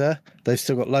 Canada, they've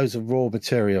still got loads of raw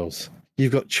materials.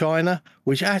 You've got China,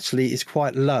 which actually is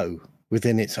quite low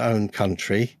within its own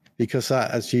country because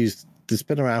it's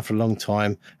been around for a long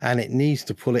time and it needs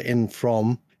to pull it in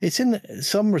from, it's in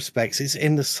some respects, it's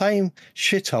in the same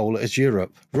shithole as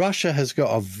Europe. Russia has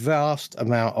got a vast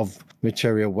amount of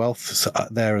material wealth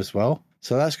there as well.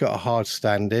 So that's got a hard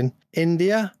stand in.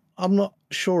 India, I'm not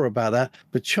sure about that,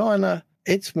 but China,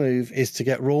 its move is to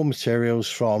get raw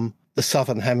materials from the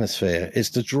southern hemisphere. It's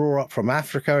to draw up from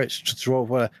Africa. It's to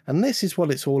draw, and this is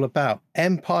what it's all about.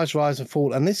 Empires rise and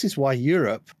fall, and this is why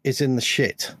Europe is in the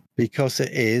shit, because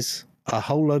it is a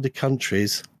whole load of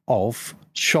countries of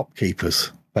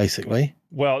shopkeepers, basically.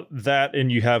 Well, that, and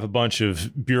you have a bunch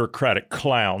of bureaucratic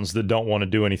clowns that don't want to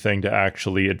do anything to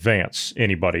actually advance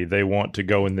anybody. They want to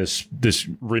go in this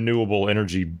renewable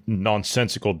energy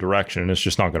nonsensical direction, and it's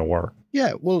just not going to work.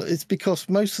 Yeah, well, it's because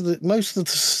most of the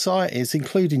societies,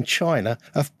 including China,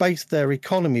 have based their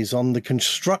economies on the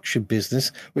construction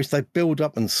business, which they build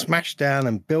up and smash down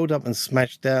and build up and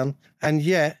smash down. And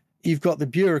yet you've got the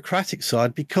bureaucratic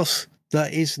side because there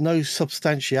is no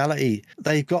substantiality.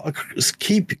 They've got to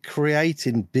keep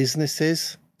creating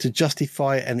businesses to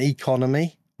justify an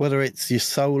economy, whether it's your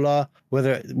solar,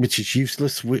 which is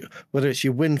useless, whether it's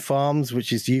your wind farms,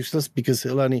 which is useless because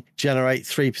it'll only generate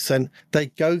 3%. They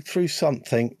go through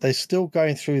something. They're still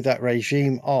going through that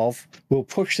regime of, we'll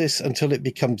push this until it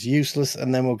becomes useless,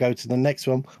 and then we'll go to the next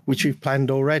one, which we've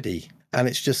planned already. And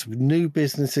it's just new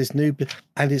businesses,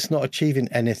 and it's not achieving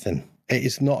anything. It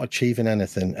is not achieving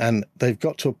anything. And they've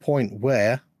got to a point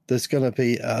where there's going to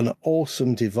be an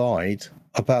awesome divide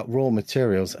about raw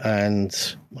materials,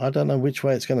 and I don't know which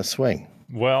way it's going to swing.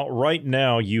 Well, right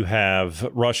now you have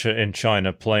Russia and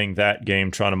China playing that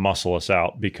game, trying to muscle us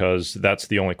out, because that's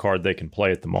the only card they can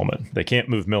play at the moment. They can't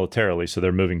move militarily, so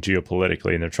they're moving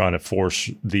geopolitically, and they're trying to force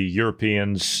the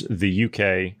Europeans, the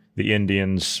UK, the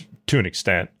Indians, to an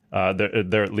extent.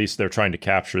 They're at least they're trying to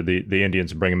capture the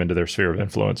Indians and bring them into their sphere of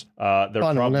influence. They're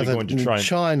probably going to try.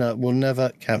 China will never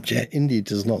capture. India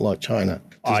does not like China.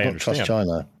 Does not trust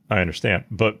China. I understand,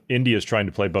 but India is trying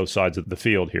to play both sides of the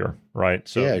field here, right?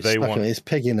 So yeah, it's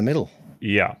piggy in the middle.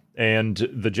 Yeah. And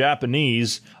the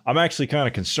Japanese, I'm actually kind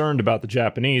of concerned about the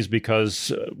Japanese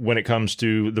because when it comes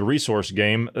to the resource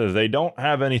game, they don't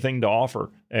have anything to offer.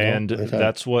 And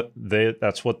that's what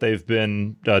they've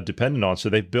been dependent on. So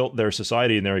they've built their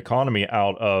society and their economy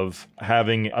out of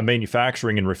having a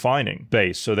manufacturing and refining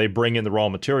base. So they bring in the raw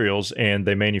materials and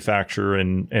they manufacture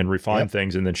and refine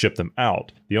things and then ship them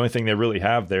out. The only thing they really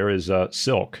have there is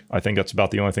silk. I think that's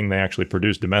about the only thing they actually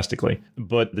produce domestically.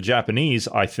 But the Japanese,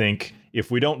 I think, if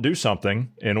we don't do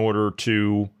something in order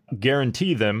to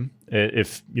guarantee them,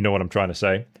 if you know what I'm trying to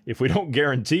say, if we don't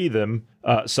guarantee them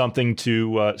something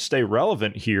to stay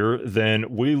relevant here,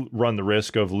 then we run the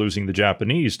risk of losing the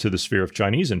Japanese to the sphere of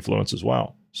Chinese influence as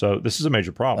well. So this is a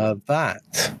major problem.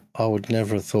 That I would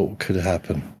never have thought could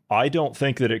happen. I don't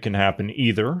think that it can happen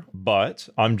either, but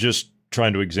I'm just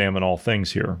trying to examine all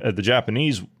things here. The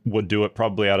Japanese would do it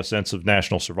probably out of sense of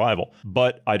national survival,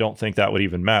 but I don't think that would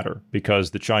even matter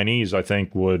because the Chinese, I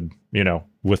think, would,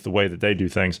 with the way that they do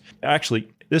things. Actually,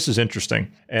 this is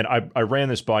interesting. And I ran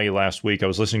this by you last week. I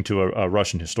was listening to a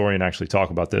Russian historian actually talk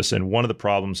about this. And one of the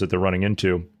problems that they're running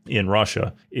into in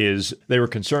Russia is they were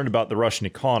concerned about the Russian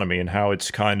economy and how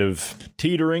it's kind of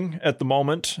teetering at the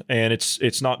moment. And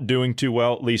it's not doing too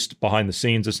well, at least behind the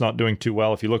scenes. It's not doing too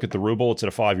well. If you look at the ruble, it's at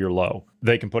a 5-year low.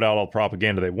 They can put out all the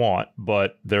propaganda they want,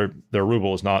 but their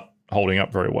ruble is not holding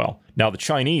up very well. Now, the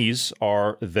Chinese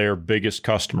are their biggest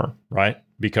customer, right?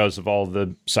 Because of all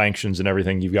the sanctions and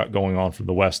everything you've got going on from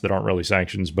the West that aren't really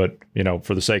sanctions, but,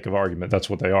 for the sake of argument, that's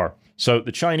what they are. So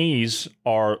the Chinese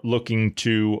are looking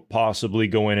to possibly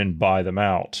go in and buy them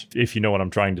out, if you know what I'm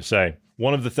trying to say.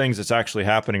 One of the things that's actually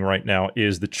happening right now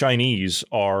is the Chinese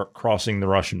are crossing the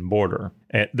Russian border.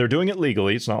 And they're doing it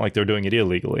legally. It's not like they're doing it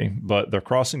illegally, but they're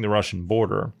crossing the Russian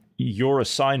border. Your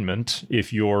assignment,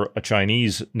 if you're a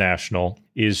Chinese national,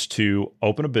 is to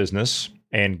open a business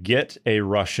and get a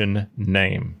Russian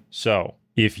name. So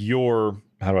if you're,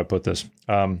 how do I put this?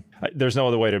 There's no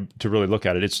other way to really look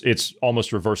at it. It's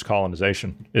almost reverse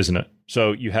colonization, isn't it?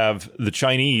 So you have the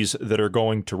Chinese that are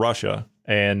going to Russia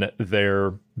and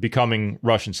they're becoming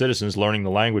Russian citizens, learning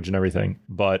the language and everything,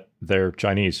 but they're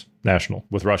Chinese national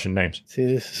with Russian names. See,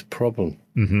 this is a problem.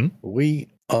 Mm-hmm. We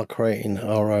are creating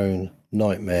our own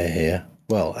nightmare here.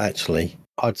 Well, actually,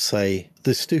 I'd say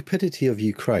the stupidity of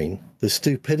Ukraine, the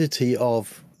stupidity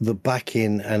of the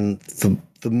backing and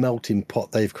the melting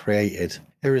pot they've created,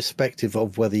 irrespective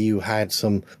of whether you had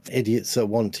some idiots that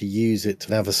want to use it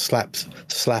to have a slap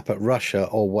at Russia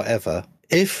or whatever.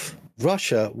 If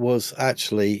Russia was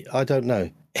actually, I don't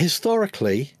know,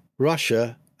 historically,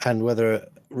 Russia, and whether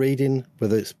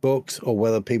it's books or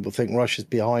whether people think Russia's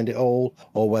behind it all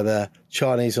or whether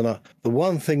Chinese or not, the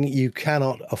one thing you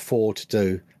cannot afford to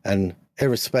do, and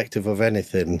irrespective of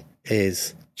anything,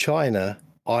 is China.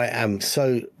 I am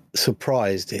so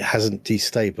surprised it hasn't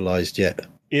destabilized yet.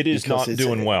 It is not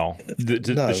doing well.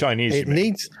 The Chinese.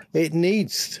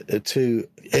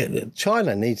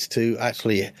 China needs to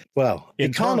actually. Well,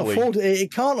 it can't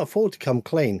afford to come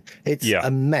clean. It's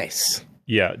a mess.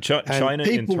 Yeah, China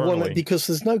people internally. want it because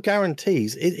there's no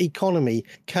guarantees. Economy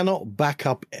cannot back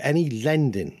up any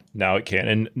lending. No, it can't.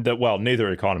 And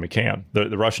neither economy can.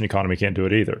 The Russian economy can't do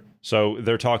it either. So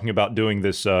they're talking about doing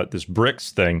this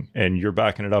BRICS thing, and you're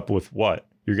backing it up with what?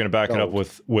 You're going to back it up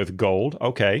with gold.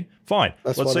 Okay, fine.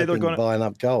 Let's say they're going buying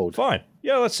up gold. Fine.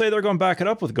 Yeah, let's say they're going to back it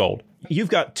up with gold. You've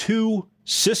got two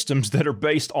systems that are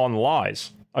based on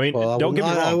lies. I mean, don't get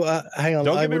me wrong. Hang on.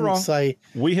 Don't get me wrong. Say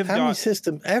we have many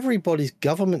systems. Everybody's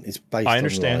government is based on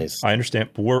lies. I understand.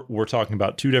 But we're talking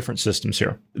about two different systems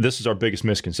here. This is our biggest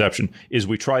misconception: is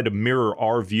we try to mirror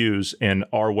our views and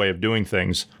our way of doing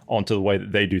things onto the way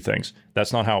that they do things.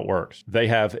 That's not how it works. They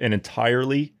have an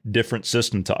entirely different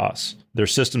system to us. Their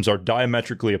systems are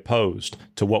diametrically opposed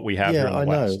to what we have here in the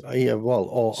West. I know. Yeah, well,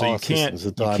 all so our systems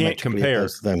are diametrically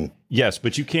opposed to them. Yes,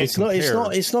 but you can't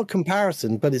compare. It's not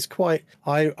comparison, but it's quite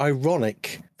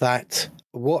ironic that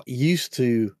what used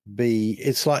to be,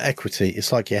 it's like equity.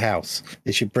 It's like your house.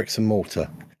 It's your bricks and mortar.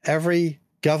 Every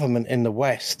government in the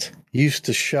West used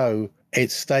to show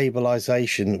its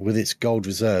stabilization with its gold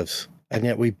reserves. And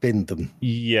yet we binned them.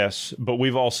 Yes, but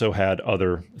we've also had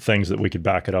other things that we could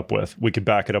back it up with. We could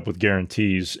back it up with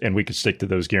guarantees, and we could stick to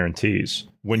those guarantees.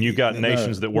 When you've got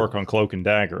nations that work on cloak and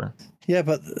dagger. Yeah,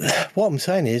 but what I'm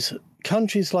saying is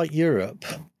countries like Europe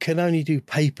can only do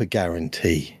paper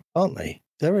guarantee, aren't they?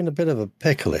 They're in a bit of a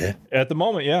pickle here. At the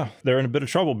moment, yeah. They're in a bit of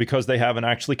trouble because they haven't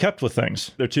actually kept with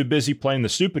things. They're too busy playing the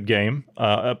stupid game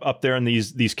up there in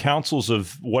these councils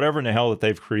of whatever in the hell that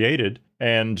they've created.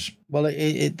 And well,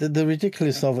 the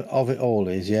ridiculousness of it all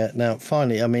is, now,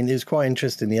 finally, I mean, it was quite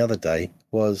interesting the other day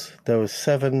was there were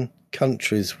 7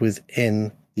 countries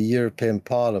within the European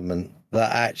Parliament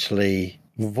that actually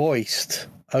voiced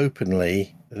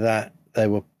openly that they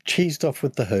were cheesed off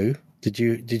with the WHO.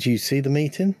 Did you see the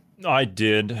meeting? I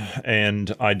did,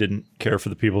 and I didn't care for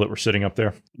the people that were sitting up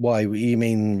there. Why? You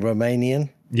mean Romanian?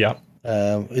 Yeah.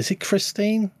 Is it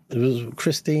Christine? It was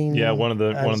Christine. Yeah, one of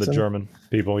the German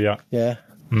people. Yeah. Yeah.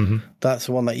 Mm-hmm. That's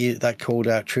the one that called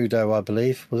out Trudeau, I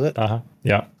believe. Was it?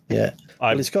 Yeah. Yeah.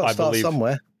 Well, it's got to start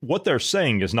somewhere. What they're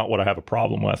saying is not what I have a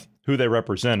problem with. Who they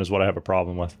represent is what I have a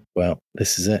problem with. Well,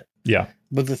 this is it. Yeah.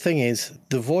 But the thing is,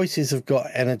 the voices have got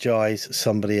to energize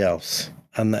somebody else,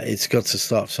 and that it's got to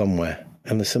start somewhere.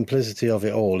 And the simplicity of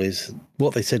it all is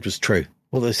what they said was true.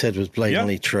 What they said was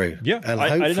blatantly true. Yeah, and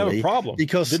I didn't have a problem.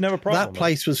 Because that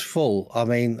place was full. I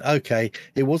mean, okay,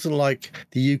 it wasn't like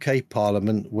the UK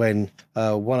Parliament when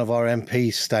one of our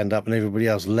MPs stand up and everybody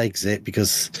else legs it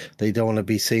because they don't want to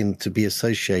be seen to be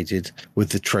associated with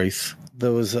the truth.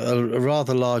 There was a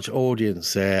rather large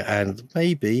audience there, and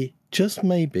maybe, just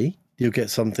maybe, you'll get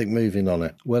something moving on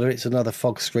it, whether it's another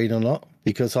fog screen or not,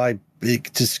 because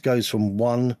it just goes from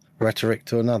one rhetoric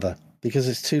to another. Because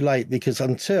it's too late, because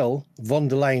until von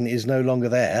der Leyen is no longer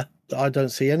there, I don't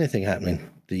see anything happening.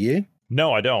 Do you?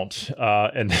 No, I don't.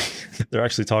 And they're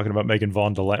actually talking about making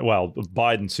von der Leyen. Well,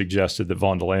 Biden suggested that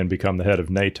von der Leyen become the head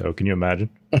of NATO. Can you imagine?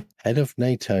 Head of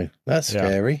NATO. That's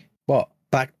scary. What?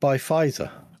 backed by Pfizer.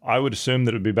 I would assume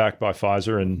that it would be backed by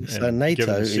Pfizer, and so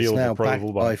NATO is now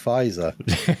backed by Pfizer.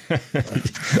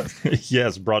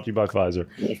 Yes, brought to you by Pfizer.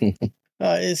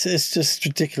 It's just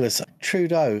ridiculous.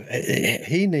 Trudeau,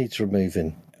 he needs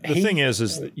removing. The thing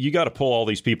is you got to pull all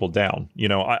these people down. You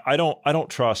know, I don't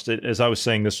trust it. As I was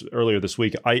saying this earlier this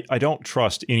week, I don't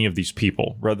trust any of these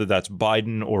people, whether that's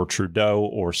Biden or Trudeau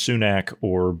or Sunak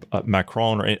or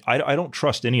Macron. Or I don't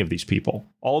trust any of these people.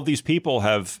 All of these people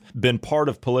have been part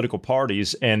of political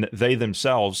parties, and they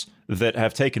themselves that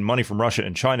have taken money from Russia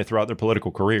and China throughout their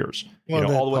political careers,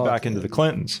 all the way back into the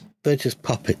Clintons. They're just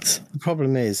puppets. The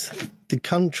problem is the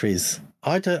countries.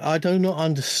 I do not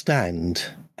understand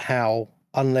how,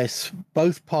 unless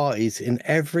both parties in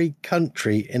every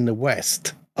country in the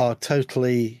West are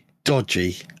totally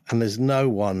dodgy and there's no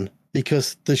one,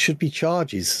 because there should be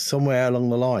charges somewhere along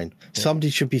the line. Yeah.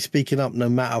 Somebody should be speaking up no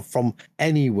matter from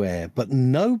anywhere, but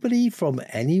nobody from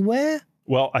anywhere?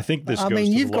 Well, I think this goes to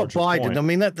you've the got Biden. Point.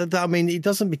 I mean, it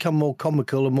doesn't become more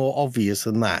comical or more obvious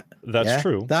than that. That's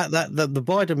true. The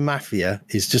Biden mafia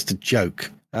is just a joke.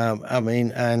 And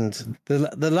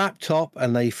the laptop,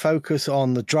 and they focus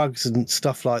on the drugs and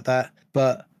stuff like that.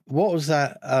 But what was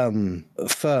that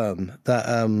firm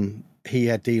that he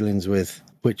had dealings with,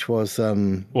 which was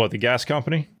the gas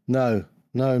company? No,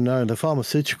 the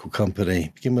pharmaceutical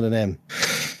company. Begin with an M.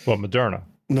 Well, Moderna.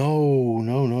 No.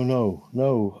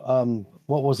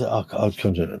 What was it?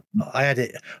 I had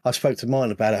it. I spoke to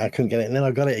mine about it. I couldn't get it, and then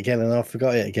I got it again, and I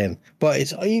forgot it again. But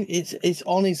it's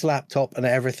on his laptop and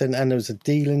everything. And there was a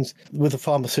dealings with the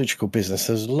pharmaceutical business.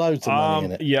 There's loads of money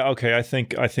in it. Yeah. Okay. I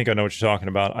think I know what you're talking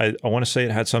about. I want to say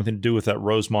it had something to do with that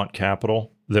Rosemont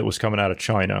Capital that was coming out of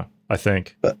China, I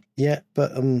think. But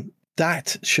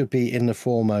that should be in the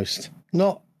foremost.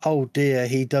 Not, oh dear,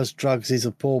 he does drugs, he's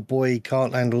a poor boy, he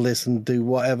can't handle this and do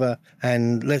whatever,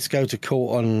 and let's go to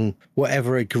court on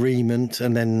whatever agreement,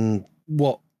 and then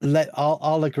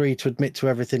I'll agree to admit to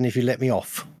everything if you let me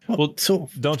off. What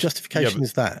sort of justification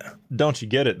is that? Don't you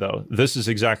get it, though? This is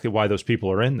exactly why those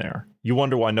people are in there. You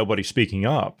wonder why nobody's speaking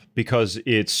up, because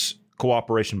it's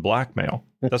cooperation blackmail.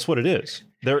 That's what it is.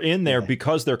 They're in there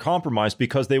because they're compromised,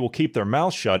 because they will keep their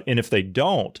mouth shut. And if they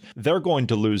don't, they're going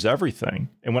to lose everything.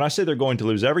 And when I say they're going to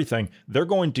lose everything, they're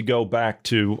going to go back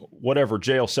to whatever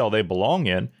jail cell they belong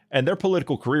in, and their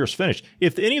political career is finished.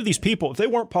 If any of these people, if they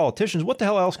weren't politicians, what the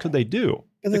hell else could they do?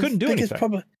 They couldn't do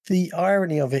anything. The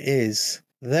irony of it is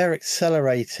they're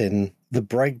accelerating the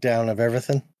breakdown of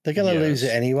everything. They're going to lose it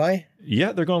anyway.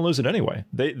 Yeah, they're going to lose it anyway.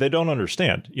 They don't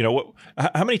understand. You know,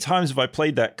 how many times have I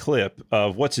played that clip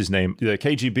of what's his name, the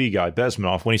KGB guy,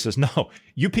 Bezmenov, when he says, "No,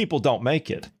 you people don't make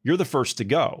it. You're the first to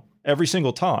go every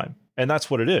single time." And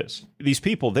that's what it is. These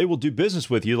people, they will do business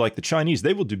with you like the Chinese.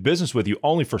 They will do business with you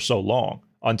only for so long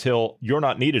until you're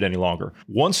not needed any longer.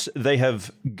 Once they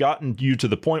have gotten you to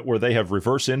the point where they have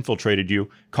reverse infiltrated you,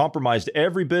 compromised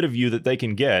every bit of you that they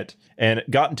can get, and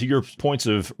gotten to your points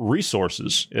of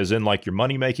resources, as in like your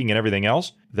money making and everything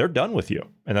else, they're done with you.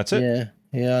 And that's it.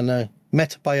 Yeah, I know.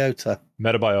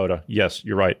 Metabiota. Yes,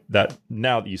 you're right. That,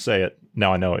 now that you say it,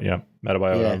 now I know it. Yeah.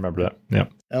 Metabiota. I remember that. Yeah.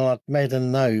 And I made a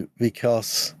note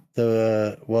because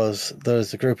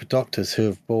there's a group of doctors who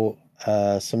have bought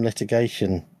some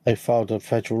litigation. They filed a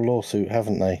federal lawsuit,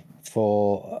 haven't they,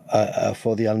 for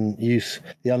the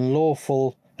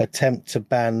unlawful attempt to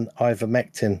ban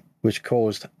ivermectin, which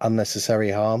caused unnecessary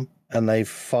harm. And they've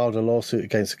filed a lawsuit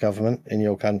against the government in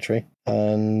your country.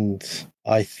 And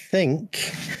I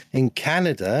think in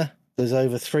Canada, there's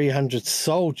over 300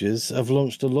 soldiers have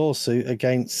launched a lawsuit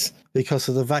because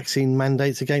of the vaccine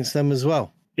mandates against them as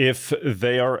well. If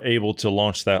they are able to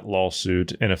launch that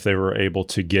lawsuit, and if they were able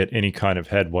to get any kind of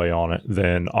headway on it,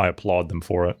 then I applaud them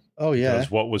for it. Oh, yeah. Because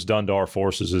what was done to our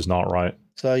forces is not right.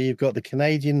 So you've got the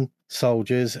Canadian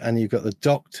soldiers and you've got the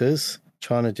doctors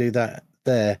trying to do that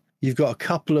there. You've got a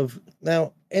couple of...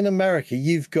 Now, in America,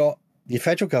 you've got your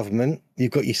federal government,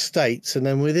 you've got your states, and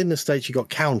then within the states, you've got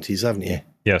counties, haven't you?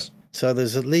 Yes. So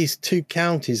there's at least 2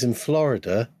 counties in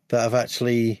Florida that have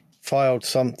actually filed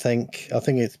something. I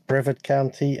think it's Brevard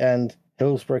County and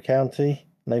Hillsborough County.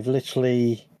 And they've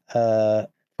literally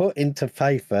put into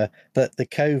paper that the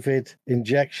COVID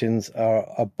injections are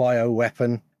a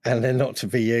bioweapon and they're not to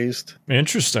be used.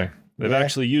 Interesting. They've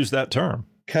actually used that term.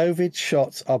 COVID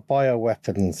shots are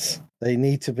bioweapons. They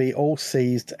need to be all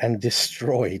seized and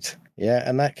destroyed. Yeah,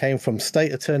 and that came from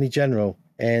State Attorney General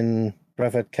in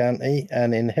Brevard County,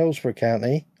 and in Hillsborough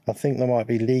County, I think there might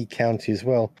be Lee County as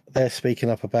well. They're speaking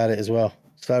up about it as well.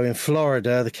 So in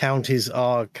Florida, the counties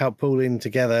are pooling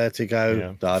together to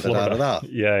go da-da-da-da-da.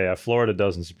 Yeah. Florida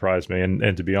doesn't surprise me.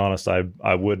 And to be honest,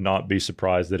 I would not be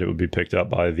surprised that it would be picked up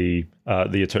by the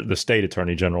state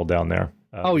attorney general down there.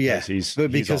 Because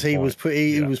he was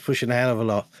pushing a hell of a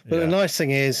lot. But the nice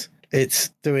thing is, it's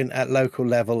doing at local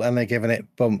level, and they're giving it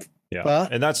bump. Yeah,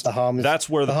 but and that's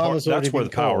where the power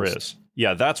is.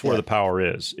 Yeah, that's where the power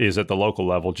is at the local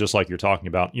level, just like you're talking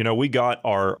about. We got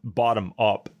our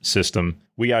bottom-up system.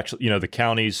 We actually, the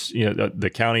counties,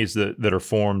 the counties that are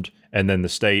formed, and then the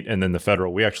state, and then the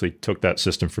federal. We actually took that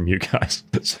system from you guys.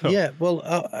 Yeah, well,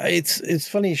 it's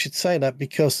funny you should say that,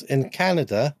 because in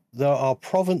Canada, there are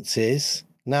provinces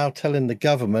now telling the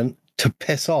government to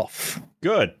piss off.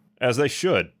 Good, as they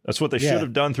should. That's what they should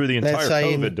have done through the entire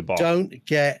COVID debacle. Don't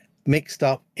get mixed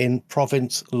up in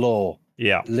province law.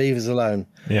 Yeah. Leave us alone.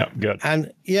 Yeah, good.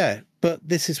 And but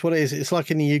this is what it is. It's like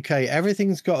in the UK,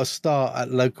 everything's got to start at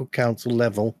local council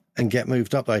level and get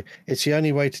moved up there. It's the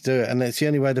only way to do it, and it's the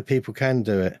only way that people can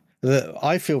do it.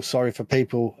 I feel sorry for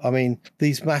people. I mean,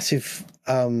 these massive,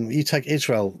 you take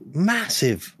Israel,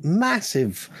 massive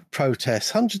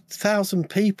protests, 100,000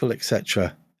 people,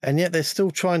 etc. And yet they're still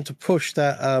trying to push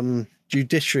that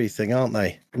judiciary thing, aren't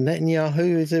they?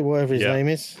 Netanyahu, is it, whatever his name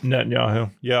is? Netanyahu.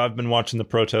 Yeah, I've been watching the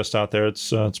protest out there.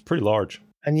 It's pretty large.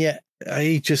 And yet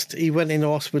he went into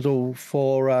hospital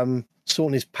for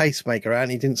sorting his pacemaker out,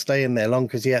 and he didn't stay in there long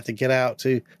because he had to get out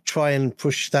to try and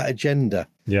push that agenda.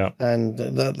 Yeah. And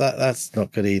that's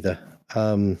not good either.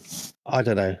 I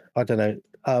don't know.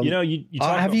 You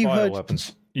talk about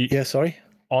bioweapons. Yeah, sorry.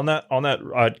 On that,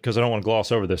 because I don't want to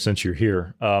gloss over this since you're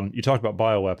here. You talked about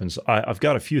bioweapons. I've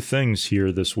got a few things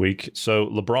here this week. So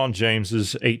LeBron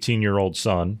James's 18-year-old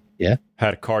son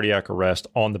had a cardiac arrest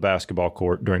on the basketball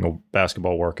court during a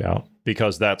basketball workout,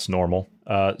 because that's normal.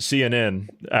 CNN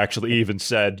actually even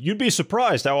said, you'd be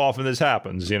surprised how often this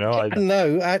happens,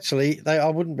 No, actually, I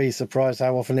wouldn't be surprised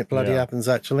how often it bloody happens,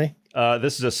 actually.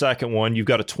 This is a second one. You've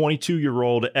got a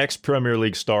 22-year-old ex-Premier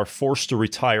League star forced to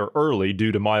retire early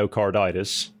due to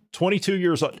myocarditis. 22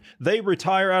 years old. They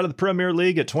retire out of the Premier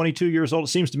League at 22 years old.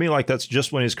 It seems to me like that's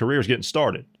just when his career is getting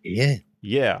started. Yeah.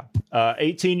 Yeah.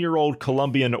 18-year-old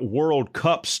Colombian World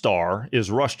Cup star is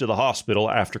rushed to the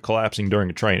hospital after collapsing during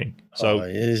a training. So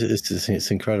it's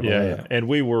incredible. Yeah. And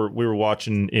we were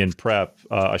watching in prep.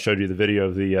 I showed you the video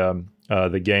of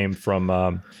the game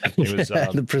from it was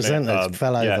the presenter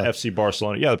fell over. Yeah, FC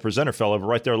Barcelona. Yeah, the presenter fell over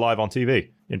right there live on TV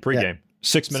in pregame. Yeah.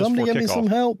 6 minutes Somebody before kickoff. Somebody get me some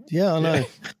help. Yeah, I know. Yeah.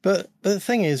 But the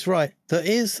thing is, right, there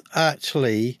is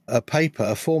actually a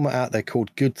format out there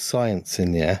called Good Science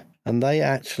in there, and they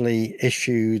actually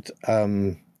issued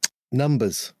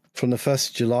numbers from the 1st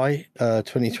of July,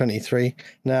 2023.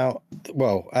 Now,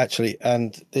 well, actually,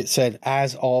 and it said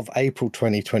as of April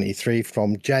 2023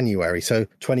 from January, so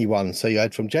 21. So you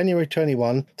had from January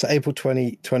 21 to April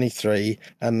 2023,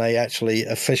 and they actually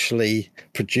officially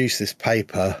produced this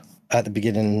paper at the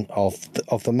beginning of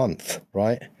the month,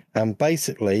 right? And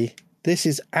basically, this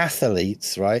is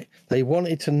athletes, right? They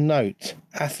wanted to note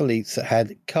athletes that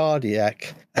had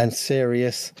cardiac and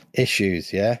serious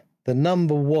issues, yeah? The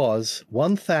number was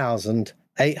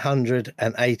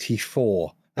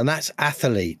 1,884, and that's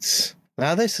athletes.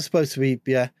 Now, this is supposed to be,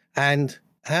 and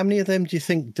how many of them do you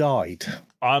think died?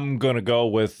 I'm going to go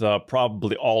with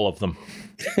probably all of them.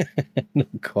 Not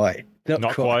quite.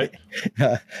 Not quite.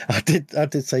 I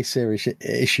did say serious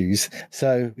issues.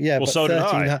 So, yeah, well, but so did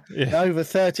I. Yeah. Over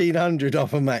 1,300 of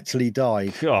them actually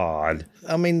died. God.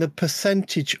 I mean, the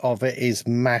percentage of it is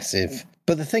massive.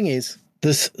 But the thing is,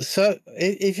 so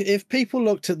if people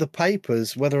looked at the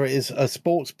papers, whether it is a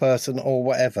sports person or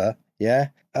whatever,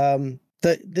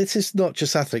 this is not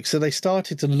just athletes. So they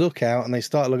started to look out, and they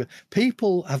started looking.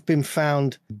 People have been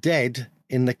found dead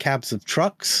in the cabs of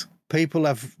trucks. People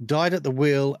have died at the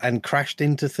wheel and crashed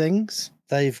into things.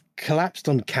 They've collapsed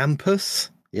on campus.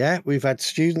 Yeah, we've had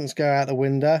students go out the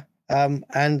window.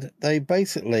 And they've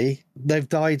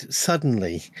died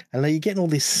suddenly. And you're getting all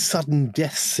this sudden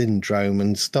death syndrome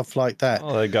and stuff like that.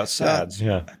 Oh, they got SADS,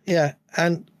 yeah. Yeah,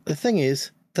 and the thing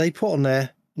is, they put on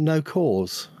there no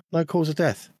cause of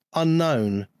death,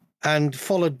 unknown, and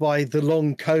followed by the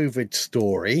long COVID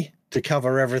story to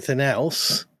cover everything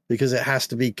else, because it has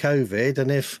to be COVID. And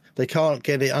if they can't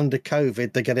get it under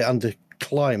COVID, they get it under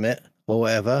climate or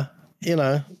whatever.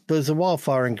 There's a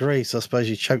wildfire in Greece. I suppose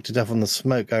you choked to death on the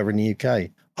smoke over in the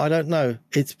UK. I don't know.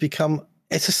 It's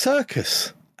a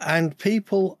circus, and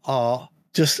people are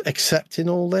just accepting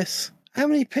all this. How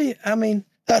many people? I mean,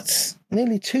 that's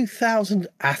nearly 2,000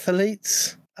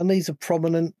 athletes, and these are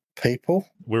prominent people.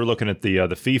 We were looking at the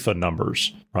FIFA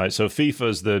numbers, right? So FIFA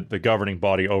is the governing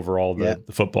body over all the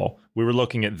football. We were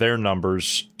looking at their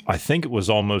numbers. I think it was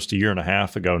almost a year and a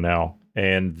half ago now,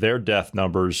 and their death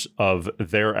numbers of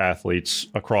their athletes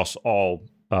across all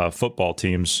football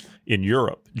teams in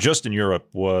Europe, just in Europe,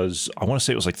 was, I want to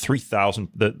say it was like 3,000.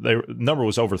 The number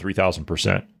was over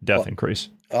 3,000% death increase.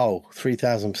 Oh,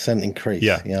 3,000% increase.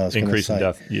 Yeah, I was increase in say.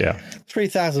 death. Yeah.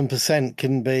 3,000%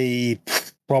 can be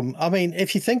from, I mean,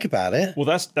 if you think about it. Well,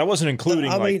 that wasn't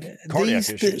including cardiac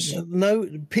issues. No,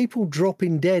 people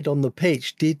dropping dead on the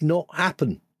pitch did not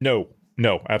happen. No,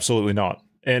 absolutely not.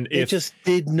 And it just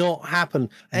did not happen.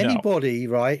 Anybody,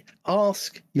 right?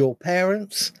 Ask your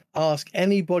parents, ask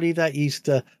anybody that used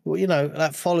to,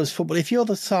 that follows football. If you're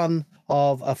the son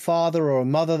of a father or a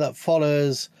mother that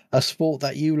follows a sport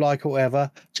that you like or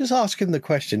whatever, just ask him the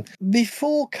question.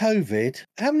 Before COVID,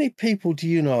 how many people do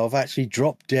you know have actually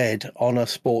dropped dead on a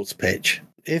sports pitch?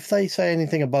 If they say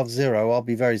anything above 0, I'll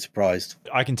be very surprised.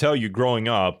 I can tell you, growing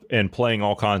up and playing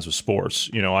all kinds of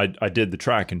sports, I did the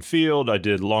track and field, I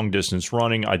did long distance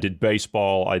running, I did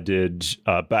baseball, I did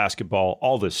basketball,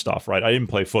 all this stuff, right? I didn't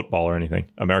play football or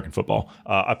anything, American football.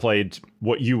 I played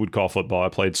what you would call football. I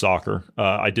played soccer.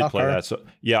 I did play that. So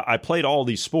yeah, I played all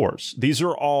these sports. These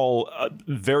are all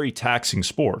very taxing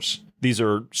sports. These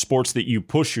are sports that you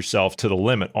push yourself to the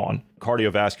limit on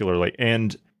cardiovascularly.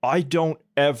 And I don't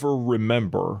ever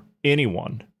remember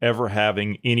anyone ever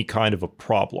having any kind of a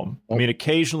problem. I mean,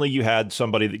 occasionally you had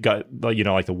somebody that got,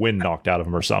 like the wind knocked out of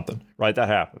them or something, right? That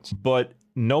happens. But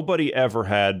nobody ever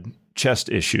had chest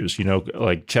issues,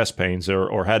 like chest pains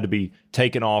or had to be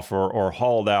taken off or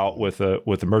hauled out with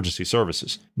emergency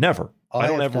services. Never. I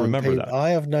don't ever remember that. I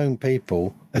have known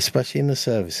people, especially in the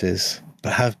services,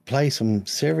 that have played some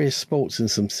serious sports in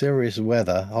some serious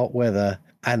weather, hot weather,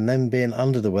 and then being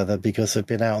under the weather because they've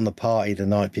been out on the party the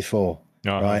night before,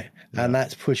 right? Yeah. And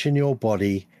that's pushing your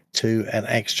body to an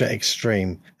extra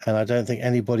extreme. And I don't think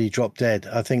anybody dropped dead.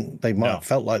 I think they might have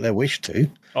felt like they wished to.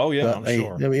 Oh, yeah, I'm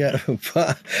sure. Yeah,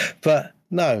 but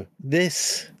no,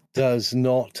 this does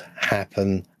not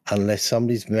happen unless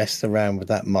somebody's messed around with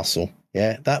that muscle.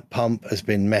 Yeah, that pump has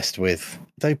been messed with.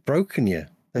 They've broken you.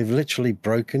 They've literally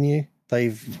broken you.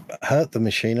 They've hurt the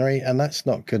machinery, and that's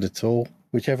not good at all,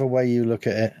 whichever way you look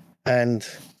at it. And,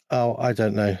 I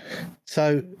don't know.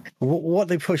 So what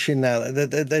they're pushing now,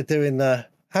 they're doing the...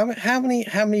 How many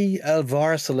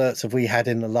virus alerts have we had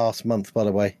in the last month, by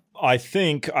the way? I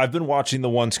think I've been watching the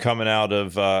ones coming out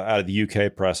of the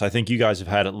UK press. I think you guys have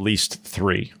had at least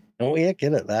 3. Oh, yeah,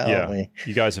 good at that, aren't we?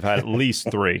 You guys have had at least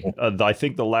 3. I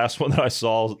think the last one that I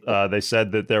saw, they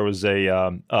said that there was a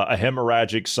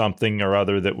hemorrhagic something or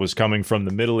other that was coming from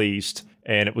the Middle East,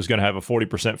 and it was going to have a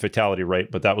 40% fatality rate,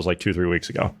 but that was like 2-3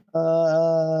 weeks ago.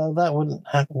 That wouldn't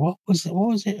happen. What was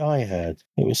it I heard?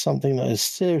 It was something that was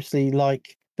seriously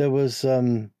like, there was,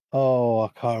 I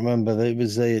can't remember. It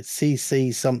was a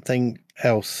CC something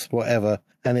else, whatever.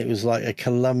 And it was like a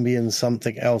Colombian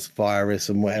something else virus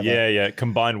and whatever. Yeah,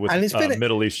 combined with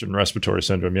Middle Eastern respiratory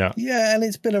syndrome, yeah. Yeah, and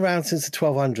it's been around since the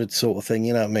 1200s sort of thing,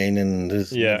 you know what I mean? And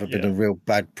there's never been a real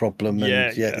bad problem.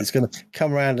 And it's going to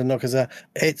come around and knock us out.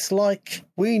 It's like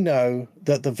we know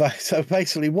that so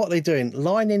basically what they're doing,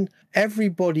 lining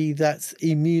everybody that's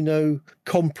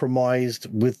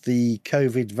immunocompromised with the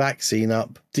COVID vaccine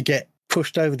up to get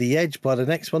pushed over the edge by the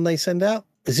next one they send out.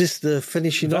 Is this the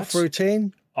finishing off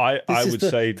routine? I would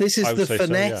say this is the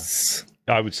finesse. So,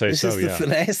 yeah. I would say so, yeah. This is the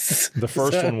finesse. The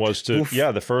first one was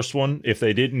the first one, if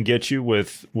they didn't get you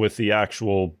with the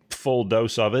actual full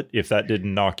dose of it, if that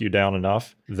didn't knock you down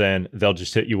enough, then they'll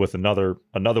just hit you with another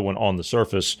one on the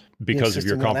surface because of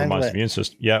your compromised immune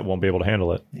system. Yeah, it won't be able to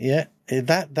handle it. Yeah,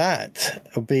 that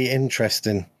will be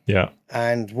interesting. Yeah.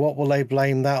 And what will they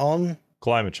blame that on?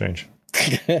 Climate change.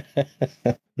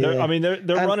 They're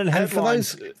running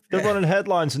headlines. They're running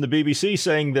headlines in the BBC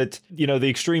saying that the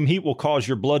extreme heat will cause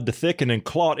your blood to thicken and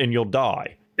clot, and you'll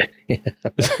die.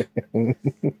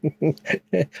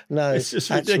 No, it's just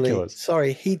ridiculous.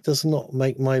 Sorry, heat does not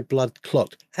make my blood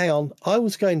clot. Hang on, I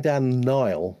was going down the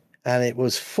Nile, and it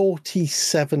was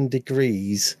 47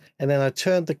 degrees, and then I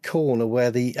turned the corner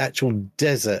where the actual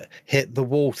desert hit the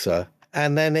water,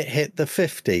 and then it hit the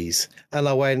 50s, and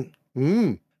I went,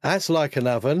 that's like an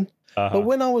oven. But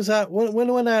when I was when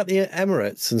I went out the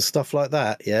Emirates and stuff like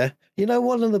that,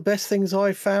 one of the best things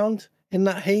I found in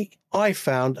that heat, I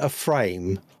found a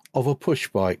frame of a push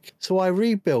bike. So I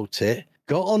rebuilt it,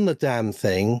 got on the damn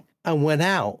thing, and went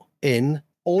out in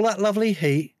all that lovely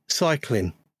heat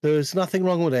cycling. There was nothing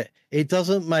wrong with it. It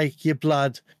doesn't make your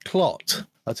blood clot.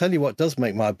 I'll tell you what does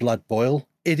make my blood boil.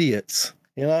 Idiots.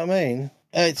 You know what I mean?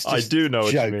 It's just I do know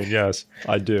what joke. you mean. Yes,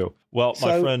 I do. Well,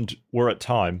 my friend, we're at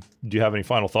time. Do you have any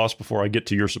final thoughts before I get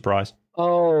to your surprise?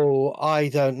 Oh, I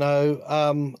don't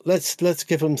know. Let's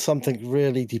give them something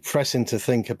really depressing to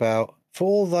think about. For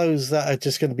all those that are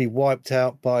just going to be wiped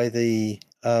out by the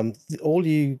all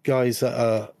you guys that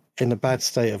are in a bad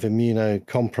state of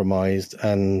immunocompromised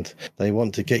and they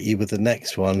want to get you with the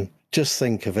next one, just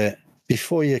think of it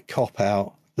before you cop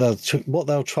out. What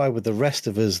they'll try with the rest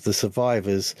of us, the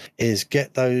survivors, is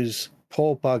get those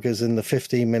poor buggers in the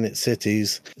 15-minute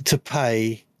cities to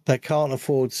pay that can't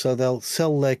afford, so they'll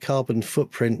sell their carbon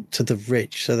footprint to the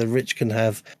rich so the rich can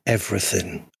have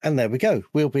everything. And there we go.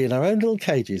 We'll be in our own little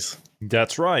cages.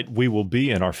 That's right. We will be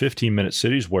in our 15-minute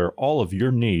cities where all of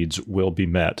your needs will be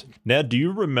met. Ned, do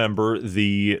you remember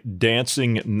the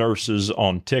dancing nurses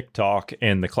on TikTok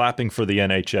and the clapping for the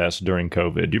NHS during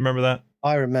COVID? Do you remember that?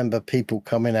 I remember people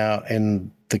coming out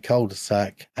in the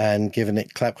cul-de-sac and giving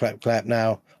it clap, clap, clap.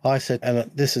 Now, I said, and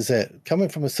this is it, coming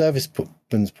from a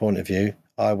serviceman's point of view,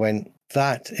 I went,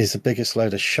 that is the biggest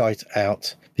load of shite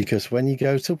out, because when you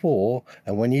go to war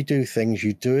and when you do things,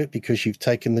 you do it because you've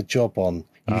taken the job on.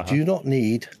 You do not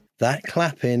need that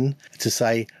clapping to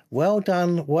say, well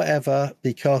done, whatever,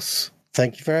 because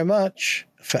thank you very much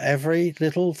for every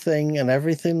little thing and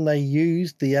everything they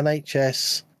used the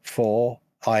NHS for.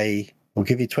 I will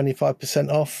give you 25%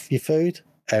 off your food.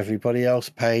 Everybody else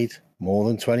paid more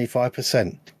than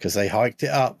 25% because they hiked it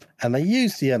up and they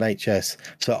used the NHS.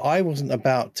 So I wasn't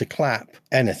about to clap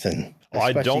anything.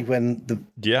 I don't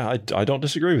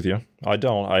disagree with you. I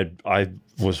don't. I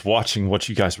was watching what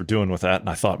you guys were doing with that, and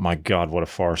I thought, my God, what a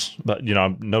farce. But,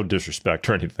 no disrespect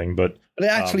or anything, but it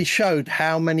actually showed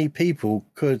how many people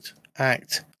could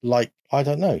act like, I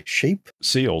don't know, sheep?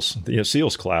 Seals.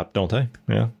 Seals clap, don't they?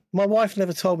 Yeah. My wife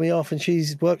never told me off, and she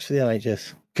works for the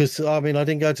NHS. Because, I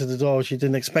didn't go to the door. She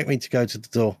didn't expect me to go to the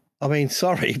door.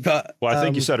 Sorry, but... Well, I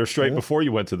think you set her straight before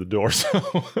you went to the door, so...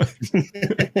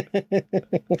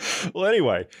 Well,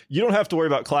 anyway, you don't have to worry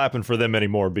about clapping for them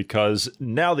anymore because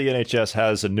now the NHS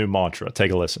has a new mantra.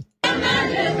 Take a listen.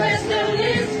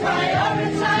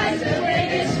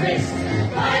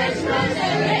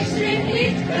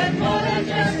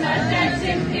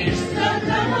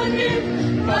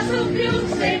 Fossil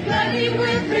fuels, save money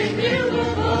with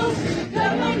renewables.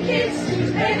 Come on, kids,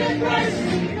 pay the price.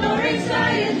 Ignoring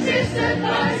scientists'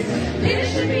 advice.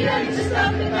 Leaders should be done to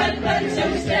stop the bad,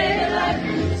 so we stay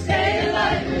alive, stay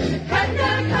alive. Cut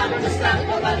down carbon to stop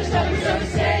our body stopping, so we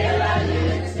stay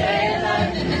alive, stay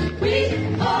alive. We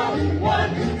all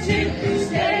want to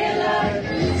stay alive,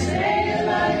 stay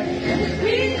alive.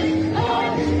 We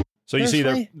all. So you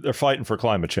see, they're fighting for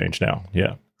climate change now.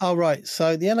 Yeah. Oh, right.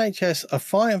 So the NHS are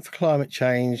fighting for climate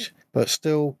change, but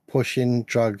still pushing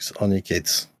drugs on your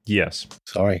kids. Yes.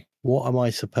 Sorry. What am I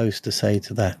supposed to say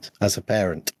to that as a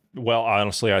parent? Well,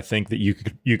 honestly, I think that you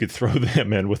could throw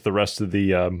them in with the rest of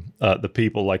the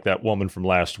people, like that woman from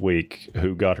last week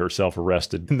who got herself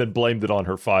arrested and then blamed it on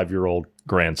her 5-year-old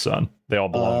grandson. They all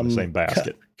belong in the same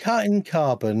basket. Cutting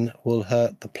carbon will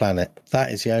hurt the planet.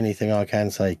 That is the only thing I can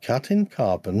say. Cutting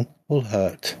carbon will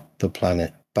hurt the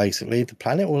planet. Basically, the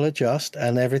planet will adjust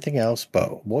and everything else,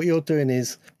 but what you're doing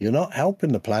is you're not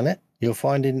helping the planet. You're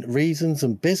finding reasons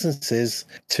and businesses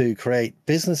to create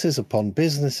businesses upon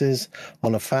businesses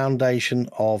on a foundation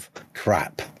of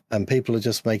crap. And people are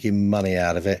just making money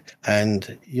out of it.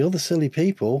 And you're the silly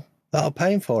people that are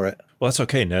paying for it. Well, that's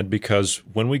okay, Ned, because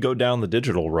when we go down the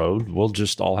digital road, we'll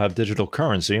just all have digital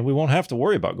currency and we won't have to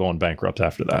worry about going bankrupt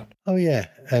after that. Oh, yeah.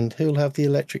 And who'll have the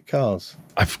electric cars?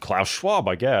 Klaus Schwab,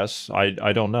 I guess.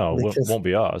 I don't know. It won't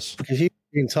be us. Because you'd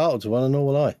be entitled to one, and nor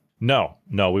will I. No,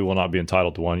 we will not be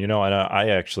entitled to one. And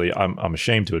I'm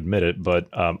ashamed to admit it, but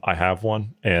I have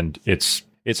one, and it's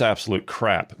absolute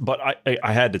crap. But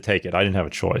I had to take it. I didn't have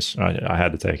a choice. I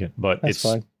had to take it. But that's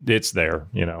fine. It's there.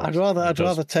 I'd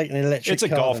rather take an electric. It's a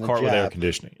golf cart with air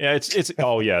conditioning. Yeah, it's.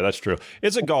 Oh yeah, that's true.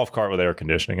 It's a golf cart with air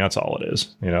conditioning. That's all it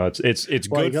is. It's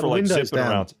good for like zipping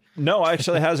around. No,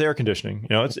 actually, it has air conditioning.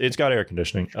 It's got air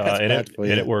conditioning, and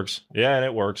it works. Yeah, and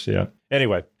it works. Yeah.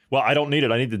 Anyway. Well, I don't need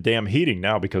it. I need the damn heating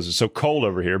now because it's so cold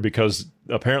over here because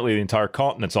apparently the entire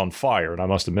continent's on fire and I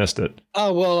must have missed it.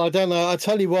 Oh, well, I don't know. I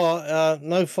tell you what,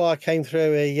 no fire came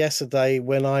through here yesterday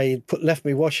when I left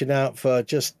me washing out for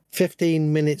just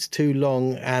 15 minutes too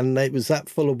long and it was that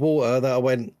full of water that I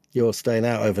went, you're staying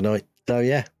out overnight. So,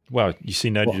 yeah. Well, you see,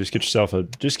 Ned, you just get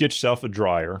yourself a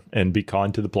dryer and be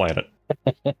kind to the planet.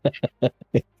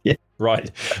 Yeah.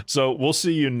 Right. So we'll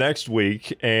see you next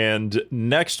week. And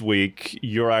next week,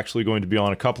 you're actually going to be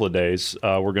on a couple of days.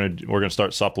 We're gonna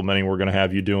start supplementing. We're going to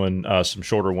have you doing some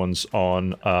shorter ones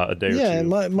on a day or two. Yeah,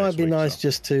 it might be nice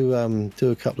just to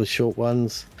do a couple of short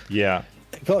ones. Yeah.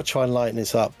 Got to try and lighten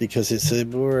this up because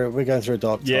we're going through a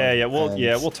dark time.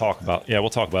 We'll talk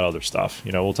about other stuff.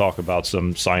 We'll talk about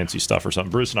some sciencey stuff or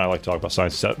something. Bruce and I like to talk about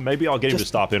sciencey stuff. Maybe I'll get him to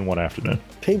stop in one afternoon.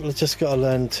 People have just got to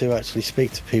learn to actually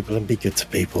speak to people and be good to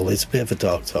people. It's a bit of a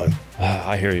dark time.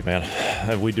 I hear you,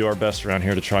 man. We do our best around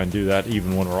here to try and do that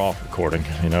even when we're off recording.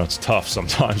 It's tough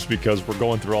sometimes because we're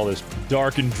going through all this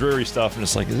dark and dreary stuff, and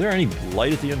it's like, is there any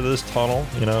light at the end of this tunnel?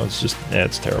 It's just,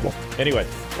 it's terrible. Anyway,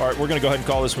 all right, we're going to go ahead and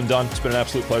call this one done. It's been an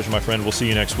absolute pleasure, my friend. We'll see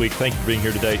you next week. Thank you for being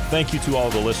here today. Thank you to all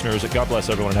of the listeners. God bless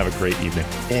everyone and have a great evening.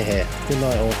 Yeah. Good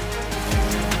night,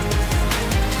 all.